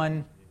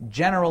everyone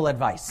general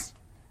advice.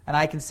 And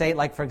I can say,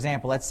 like, for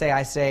example, let's say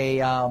I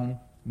say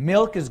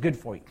milk is good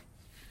for you.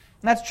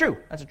 And that's true.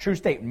 That's a true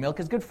statement. Milk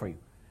is good for you.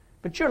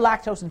 But you're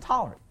lactose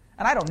intolerant.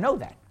 And I don't know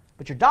that.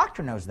 But your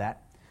doctor knows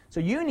that. So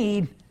you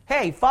need,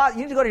 you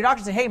need to go to your doctor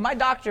and say, hey, my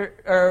doctor,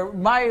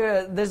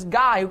 or this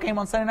guy who came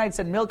on Sunday night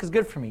said milk is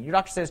good for me. Your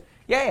doctor says,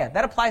 yeah,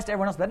 that applies to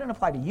everyone else, but that doesn't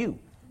apply to you.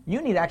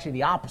 You need actually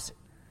the opposite.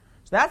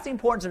 So that's the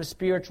importance of a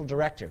spiritual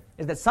director,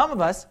 is that some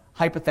of us,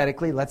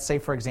 hypothetically, let's say,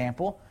 for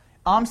example,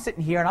 I'm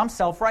sitting here and I'm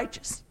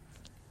self-righteous.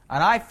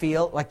 And I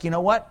feel like, you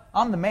know what?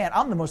 I'm the man.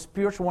 I'm the most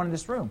spiritual one in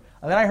this room.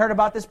 And then I heard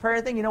about this prayer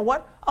thing. You know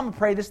what? I'm going to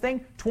pray this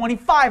thing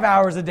 25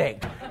 hours a day.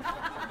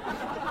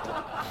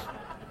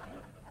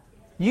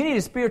 You need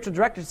a spiritual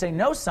director to say,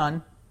 no,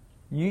 son,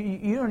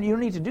 you don't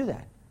need to do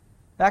that.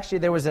 Actually,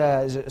 there was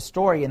a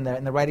story in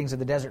the writings of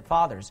the Desert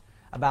Fathers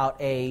about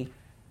a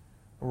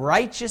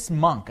righteous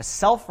monk, a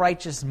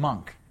self-righteous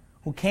monk,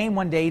 who came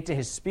one day to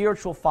his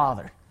spiritual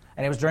father.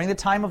 And it was during the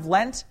time of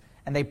Lent,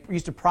 and they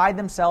used to pride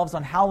themselves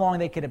on how long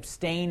they could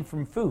abstain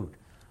from food.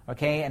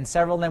 Okay, and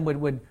several of them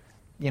would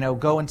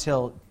go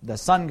until the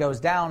sun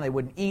goes down. They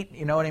wouldn't eat,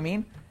 you know what I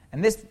mean?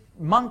 And this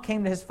monk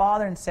came to his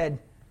father and said,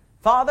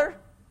 Father,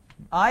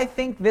 I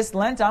think this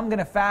Lent I'm going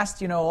to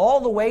fast,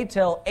 all the way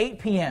till 8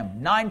 p.m.,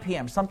 9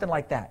 p.m., something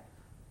like that.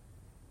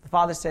 The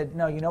father said,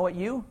 no, you know what,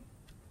 you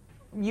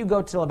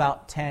go till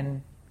about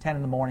 10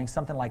 in the morning,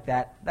 something like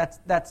that.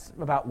 That's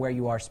about where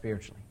you are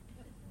spiritually.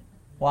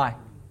 Why?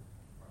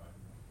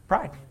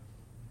 Pride.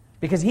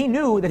 Because he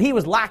knew that he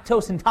was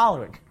lactose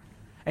intolerant.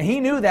 And he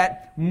knew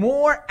that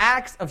more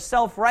acts of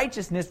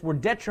self-righteousness were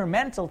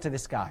detrimental to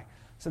this guy.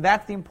 So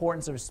that's the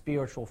importance of a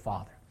spiritual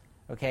father.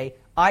 Okay?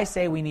 I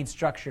say we need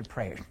structured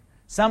prayer.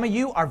 Some of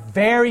you are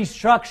very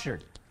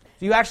structured.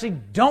 So you actually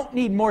don't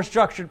need more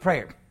structured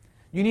prayer.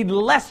 You need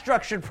less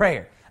structured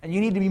prayer. And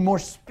you need to be more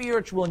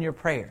spiritual in your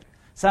prayer.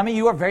 Some of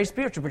you are very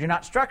spiritual, but you're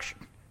not structured.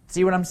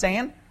 See what I'm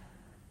saying?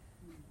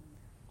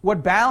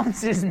 What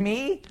balances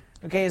me,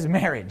 is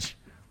marriage.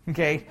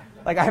 Okay?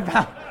 Like I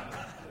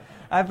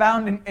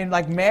found in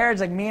like marriage,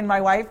 like me and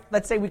my wife,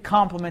 let's say we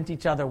complement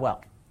each other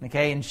well.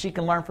 Okay? And she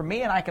can learn from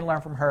me and I can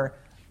learn from her,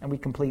 and we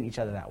complete each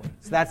other that way.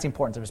 So that's the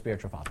importance of a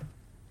spiritual father.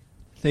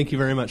 Thank you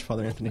very much,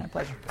 Father Anthony. My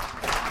pleasure.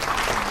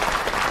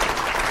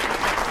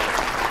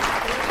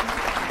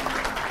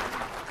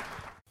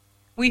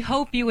 We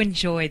hope you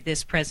enjoyed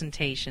this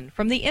presentation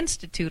from the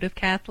Institute of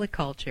Catholic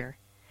Culture.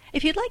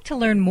 If you'd like to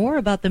learn more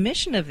about the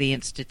mission of the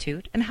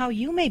Institute and how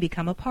you may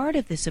become a part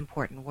of this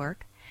important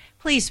work,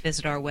 please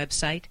visit our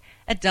website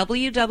at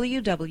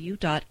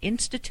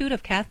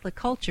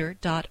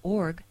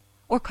www.instituteofcatholicculture.org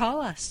or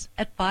call us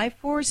at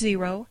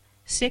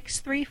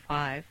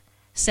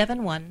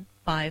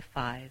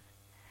 540-635-7155.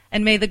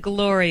 And may the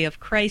glory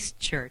of Christ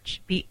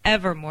Church be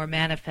ever more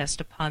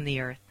manifest upon the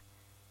earth.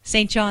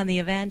 St. John the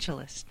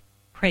Evangelist,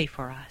 pray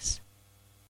for us.